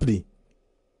not tapping.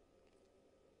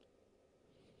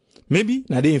 Maybe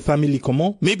na they in family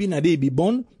common, maybe na they be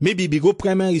born, maybe be go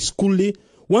primary school.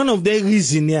 One of the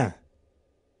reason here,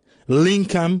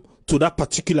 link them to that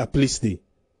particular place there.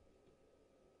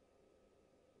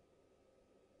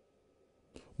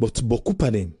 But beaucoup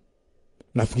of them,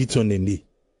 na free on them day.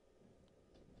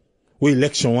 When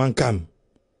election one come,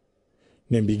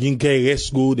 then begin get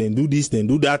rest go, then do this, then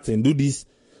do that, and do this.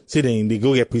 Say then they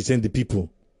go represent the people.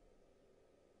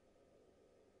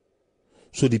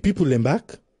 So the people them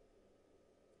back?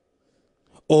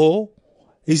 Or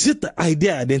is it the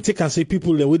idea then take and say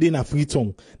people that within a free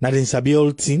tongue, now then sabi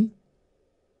all thing?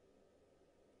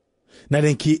 Now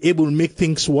then ki able to make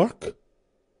things work?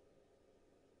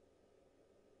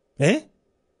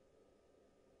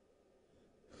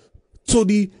 So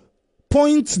the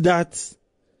point that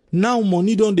now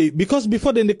money don't they, because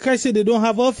before then the guy say they don't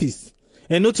have office.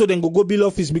 And not so then go build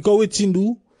office because what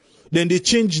do, then they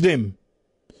change them.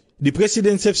 The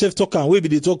president self talk and maybe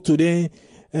they talk to them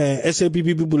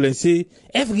SLPP people and say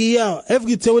every year,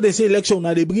 every time they say election,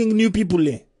 now they bring new people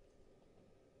in.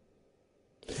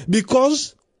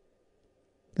 Because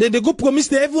then they go promise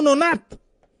the heaven on earth.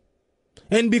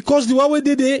 And because the way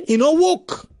they did it not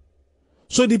work.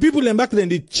 So the people in back then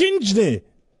they change them.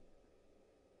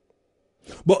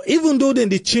 But even though then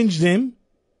they change them,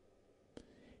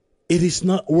 it is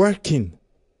not working.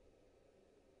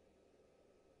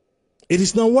 It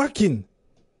is not working.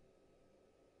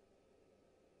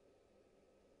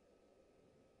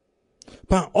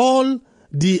 But all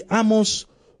the Amos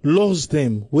lost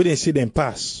them when they see them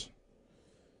pass.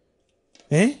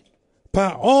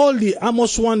 But all the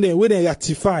Amos one day when they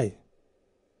ratify.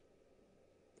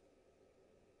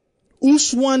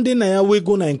 Who's one day now we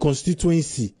go na in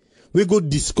constituency? We go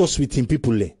discuss with him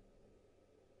people there.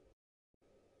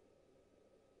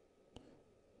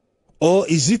 Or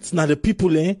is it na the people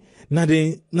there? Na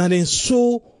then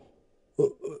so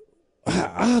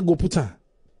go put her.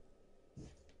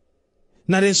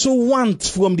 Now they so want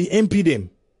from the MP them.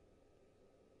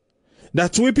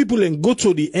 That way people then go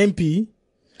to the MP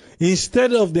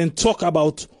instead of them talk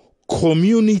about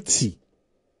community,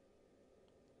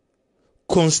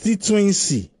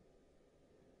 constituency.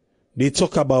 They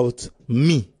talk about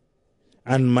me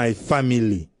and my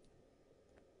family.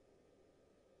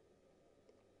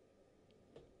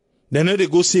 Then they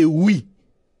go say we.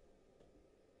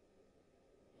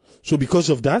 So because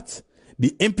of that,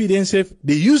 the MP themselves,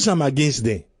 they use them against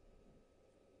them.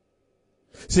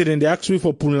 So then they ask me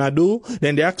for Punlado,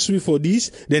 then they ask me for this,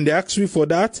 then they ask me for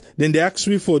that, then they ask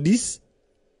me for this.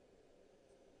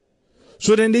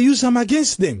 So then they use them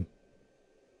against them.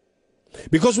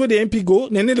 Because when the MP go,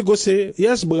 then they go say,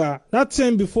 yes, brah, that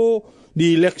time before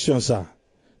the election, sir.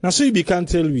 Now so you can't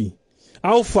tell me.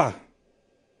 How far?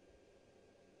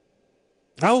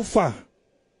 How far?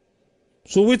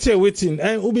 So waiting.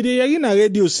 And ubi de yari na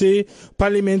radio say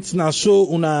parliament na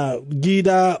so una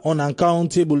gida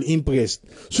unaccountable interest.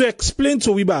 So explain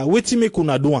to Wiba waiting make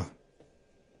una do.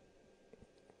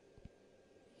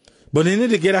 But they need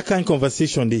to get that kind of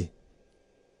conversation there.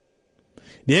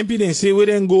 The MP then say we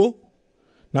then go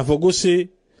na for go say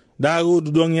that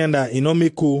road don yanda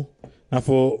inomeko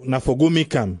na for go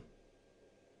make am.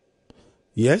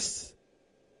 Yes.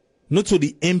 Not to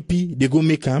the MP they go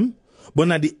make am. But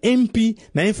now the MP,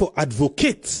 now him for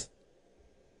advocate.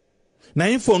 Now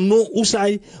him for know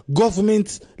usai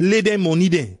government lay them money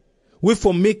there. We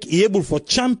for make able for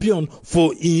champion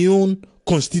for his own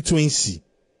constituency.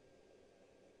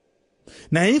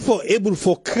 Now him for able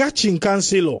for catching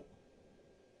councillor.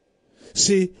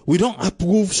 Say, we don't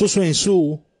approve so and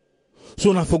so.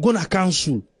 So now for go na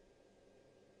council.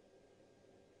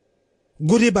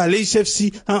 Go there by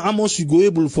HFC, how much you go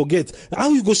able to forget? How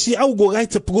you go see, how you go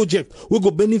write a project, we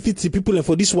go benefit the people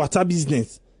for this water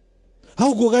business. How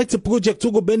you go write a project,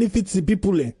 we go benefit the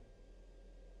people.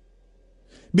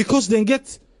 Because then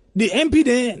get, the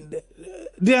MP,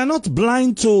 they are not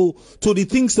blind to the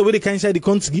things the way they can inside the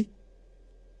country.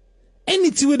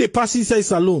 Anything where they pass inside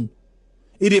salon,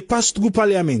 they pass through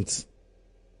parliament.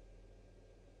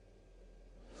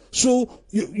 So,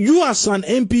 you as an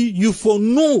MP, you for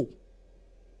know.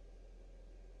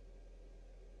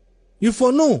 You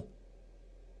for know.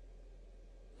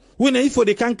 When if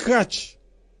they can catch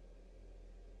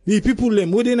the people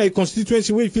them within a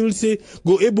constituency where you feel say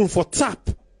go able for tap.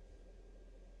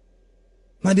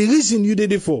 Now the reason you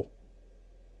did it for.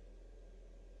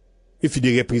 If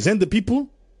they represent the people,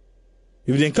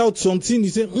 if they count something, you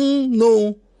say,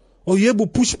 no. Or you able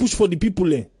push for the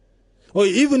people. Or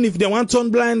even if they want to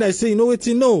turn blind, I say, you know what,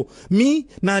 no. Me,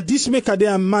 now this maker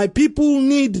there, my people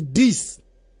need this.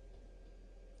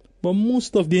 But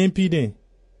most of the MP then.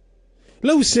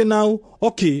 Let us say now,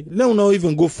 okay, let us not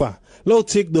even go far. Let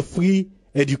us take the free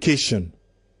education.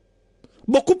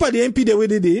 But couple the MP the way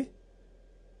they do,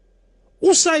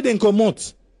 who side and come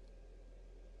out?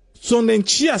 So then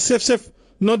cheer self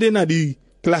not then at the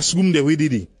classroom the way they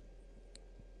do.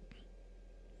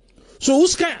 So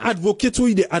who's kind of advocate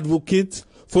who the advocate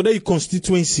for the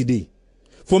constituency day?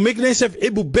 For making themselves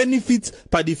able benefit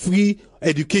by the free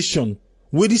education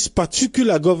where this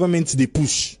particular government they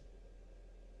push.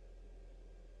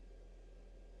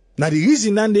 Now the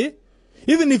reason that they,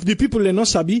 even if the people are not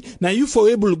sabi, now you for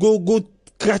able go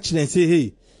catch them and say,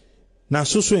 hey, now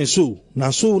so and so,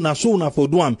 now for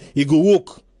do am, he go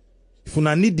work. If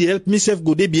you need the help, myself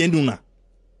go there behind una.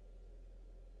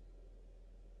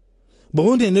 But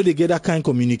when they know they get that kind of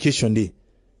communication there,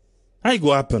 how it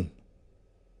go happen?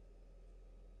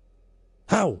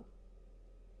 How?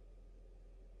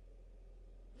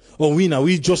 Or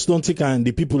we just don't take on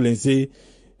the people and say,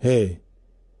 hey,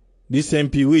 this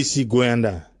MP we see go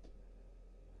under.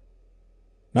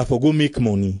 Now for go make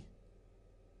money.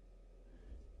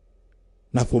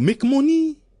 Now for make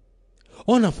money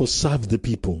or now for serve the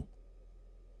people.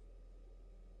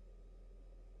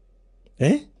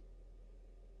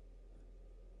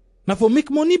 Now for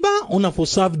make money ba or now for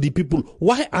serve the people.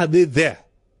 Why are they there?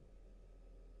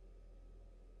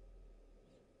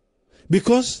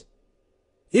 Because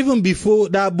even before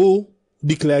that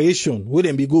declaration, where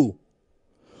them be go,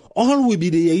 all will be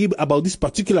the about this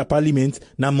particular parliament,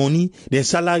 na money, then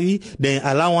salary, then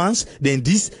allowance, then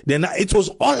this, then that. It was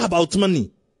all about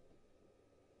money.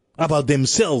 About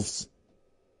themselves.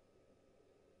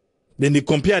 Then they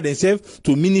compare themselves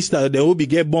to minister, they will be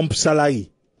get bump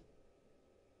salary.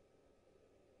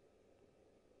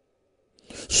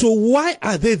 So why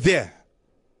are they there?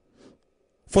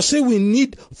 For say we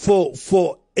need for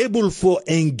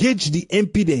engage the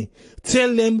MP then,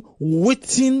 tell them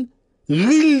waiting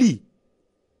really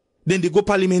then they go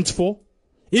parliament for.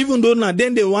 Even though now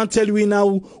then they want tell we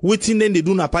now waiting then they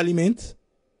do na parliament.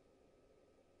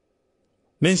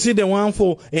 Then say they want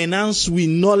for enhance with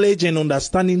knowledge and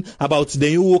understanding about the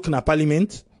new work na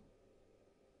parliament.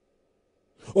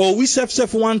 Or we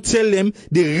self want tell them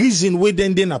the reason why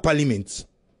then they na parliament.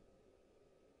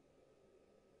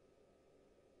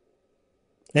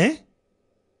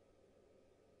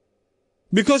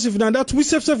 Because if not that, we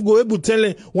self go able to tell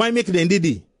them why make them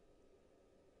did.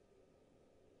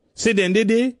 Say them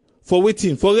did for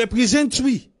waiting, for represent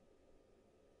we.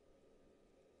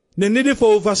 Then did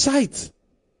for oversight.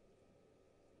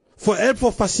 For help,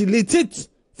 for facilitate,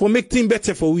 for make things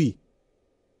better for we.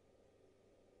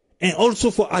 And also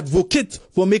for advocate,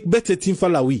 for make better things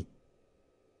for we.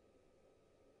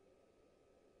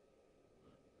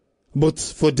 But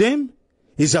for them,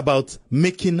 it's about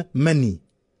making money.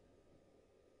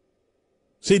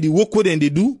 Say the work what they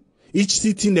do, each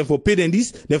sitting then for pay them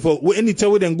this, then for any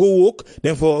time they go work,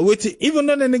 then for waiting, even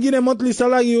though they give them monthly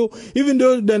salary, even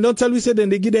though they don't tell we say then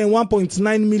they give them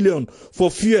 1.9 million for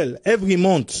fuel every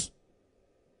month.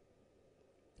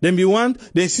 Then be one,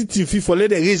 then sitting fee for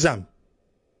let them raise them.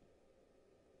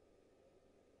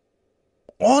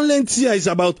 All here is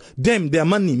about them, their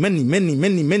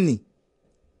money.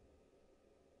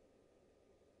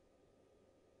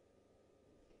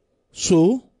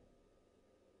 So,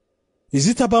 is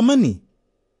it about money?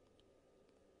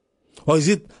 Or is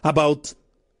it about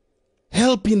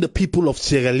helping the people of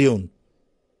Sierra Leone?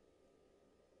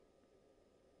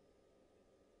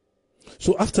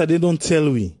 So after they don't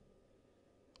tell we,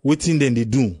 what thing then they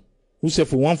do? Who say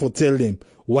for one for tell them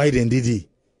why then did he?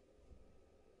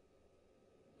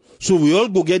 So we all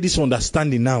go get this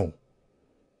understanding now.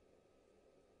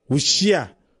 We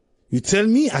share. You tell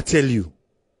me, I tell you.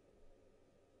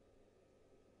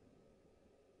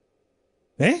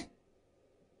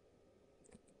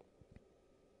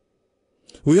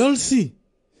 We all see.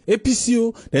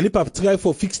 APCO, then they try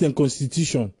for fix the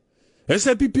constitution.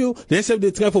 SLPPO, then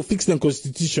they try for fix the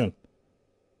constitution.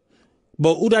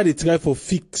 But who that they try for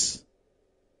fix?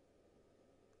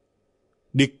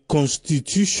 The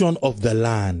constitution of the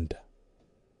land.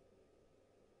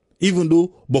 Even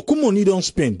though Boku money don't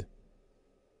spend.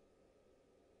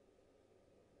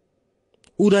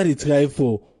 Who that they try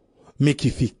for make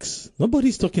it fix?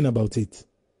 Nobody's talking about it.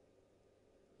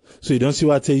 So you don't see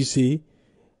what I tell you say?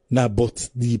 Now, but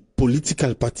the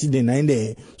political party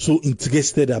they're so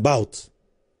interested about.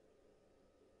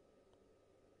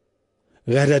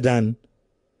 Rather than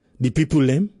the people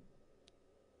them.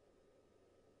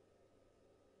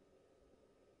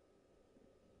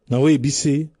 Now we be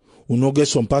say we no get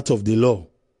some part of the law.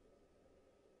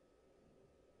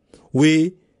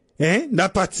 We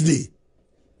that part day.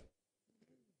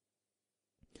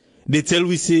 They tell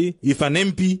we say if an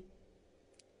MP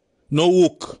no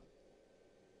work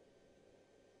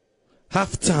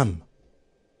half time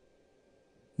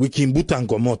we can boot and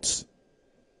comot.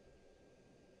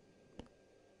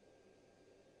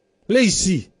 Let's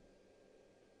see.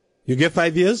 You get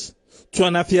 5 years,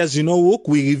 2.5 years you no work,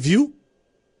 we review,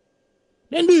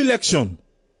 then do election.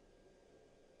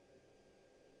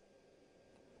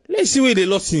 Let's see where they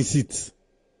lost in seat.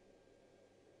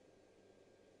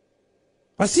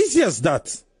 As easy as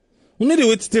that. We need to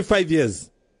wait to take 5 years.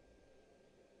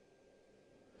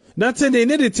 That's it, they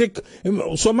need to take,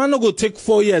 some man no go take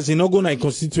 4 years, he no go na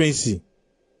constituency.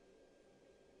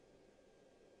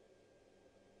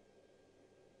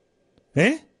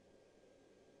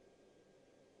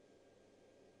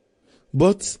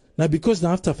 But now because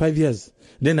now after 5 years,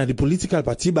 then the political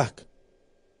party back.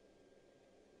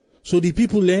 So the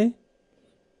people then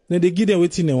they give them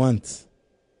what they want.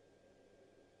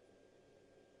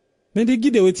 Then they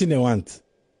give them what they want.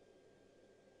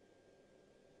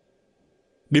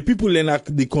 The people in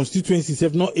the constituencies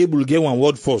have not able to get one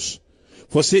word force.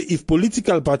 For say if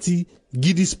political party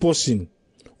give this person,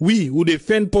 we would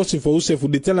defend person for ourselves,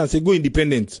 would they tell and say go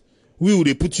independent. We would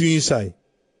they put you inside.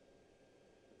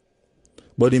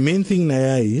 But the main thing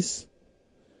now is,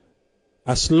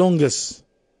 as long as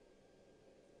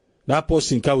that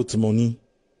person count money,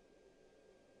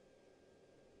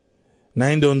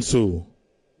 now done so.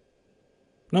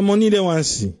 Now money they want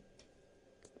see.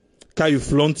 Can you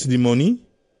flaunt the money?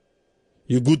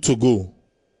 You good to go.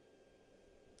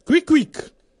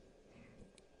 Quick.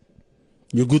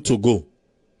 You good to go.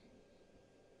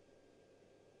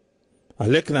 I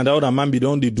like that other man be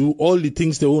done, they do all the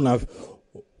things they won't have.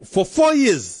 For 4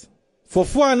 years, for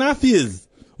 4.5 years,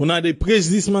 when they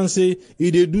praise this man, say, he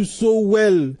they do so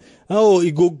well. Oh,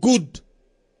 he go good.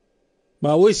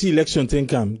 But when see election thing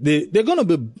come, they're gonna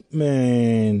be,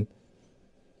 man.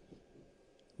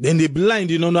 Then they blind,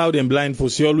 you don't know how they blind for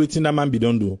see all waiting that man be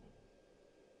done do.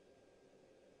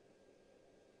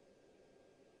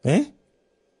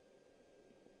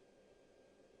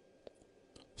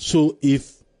 So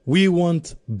if we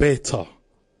want better,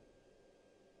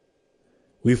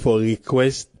 we for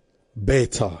request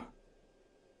better.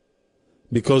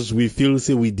 Because we feel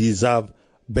say we deserve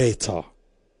better.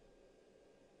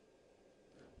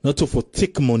 Not to for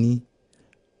take money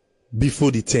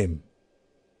before the term.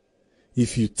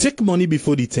 If you take money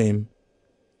before the term,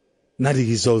 now the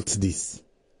result this.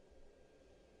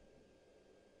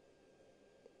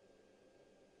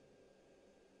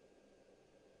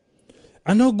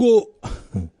 I now go,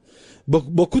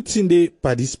 but could Sunday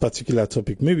by this particular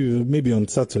topic, maybe on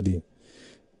Saturday,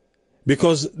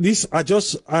 because this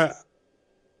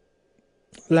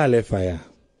la le fire,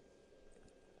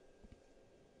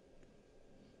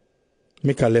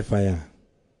 make a le fire.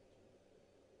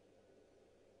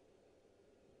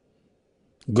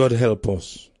 God help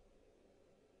us.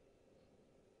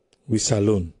 We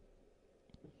salon,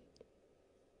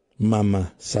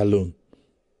 Mama salon.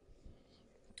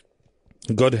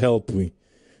 God help we.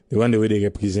 The one the way they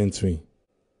represent me.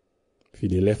 If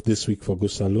they left this week for go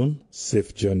salon,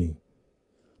 safe journey.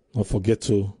 Don't forget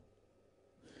to.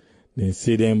 Then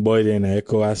say them boy then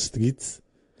Echoa Street,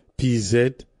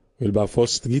 PZ,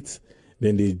 Wilberforce Street.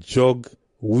 Then they jog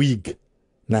wig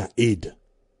na aid.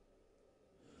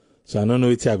 So I don't know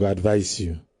what I go advise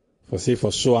you. For say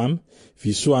for so am, if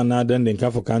you so another then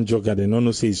can for can jog and they don't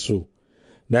know say so.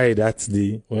 That's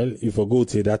the well if I go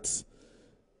to that.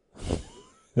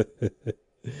 If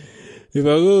I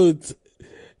go with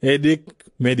headache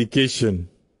medication,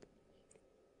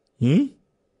 if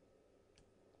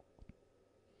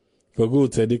I go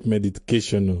with headache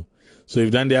medication, so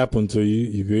if that happen to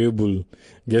you, if you're able to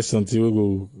get something, we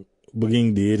go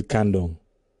bring the head can down.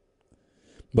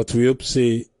 But we hope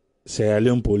say Sierra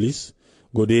Leone police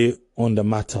go there on the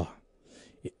matter.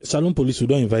 Salon police we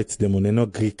don't invite them on, they not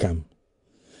agree come.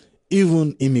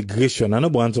 Even immigration, I know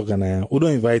what I'm talking about. We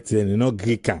don't invite them, they not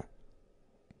agree come.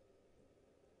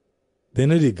 They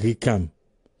know the Greek camp.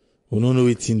 We don't know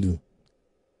what to do.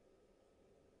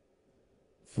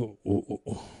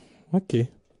 Okay.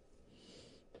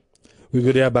 We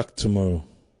go there back tomorrow.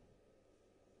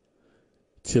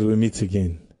 Till we meet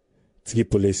again.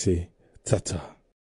 Tripoli say, tata.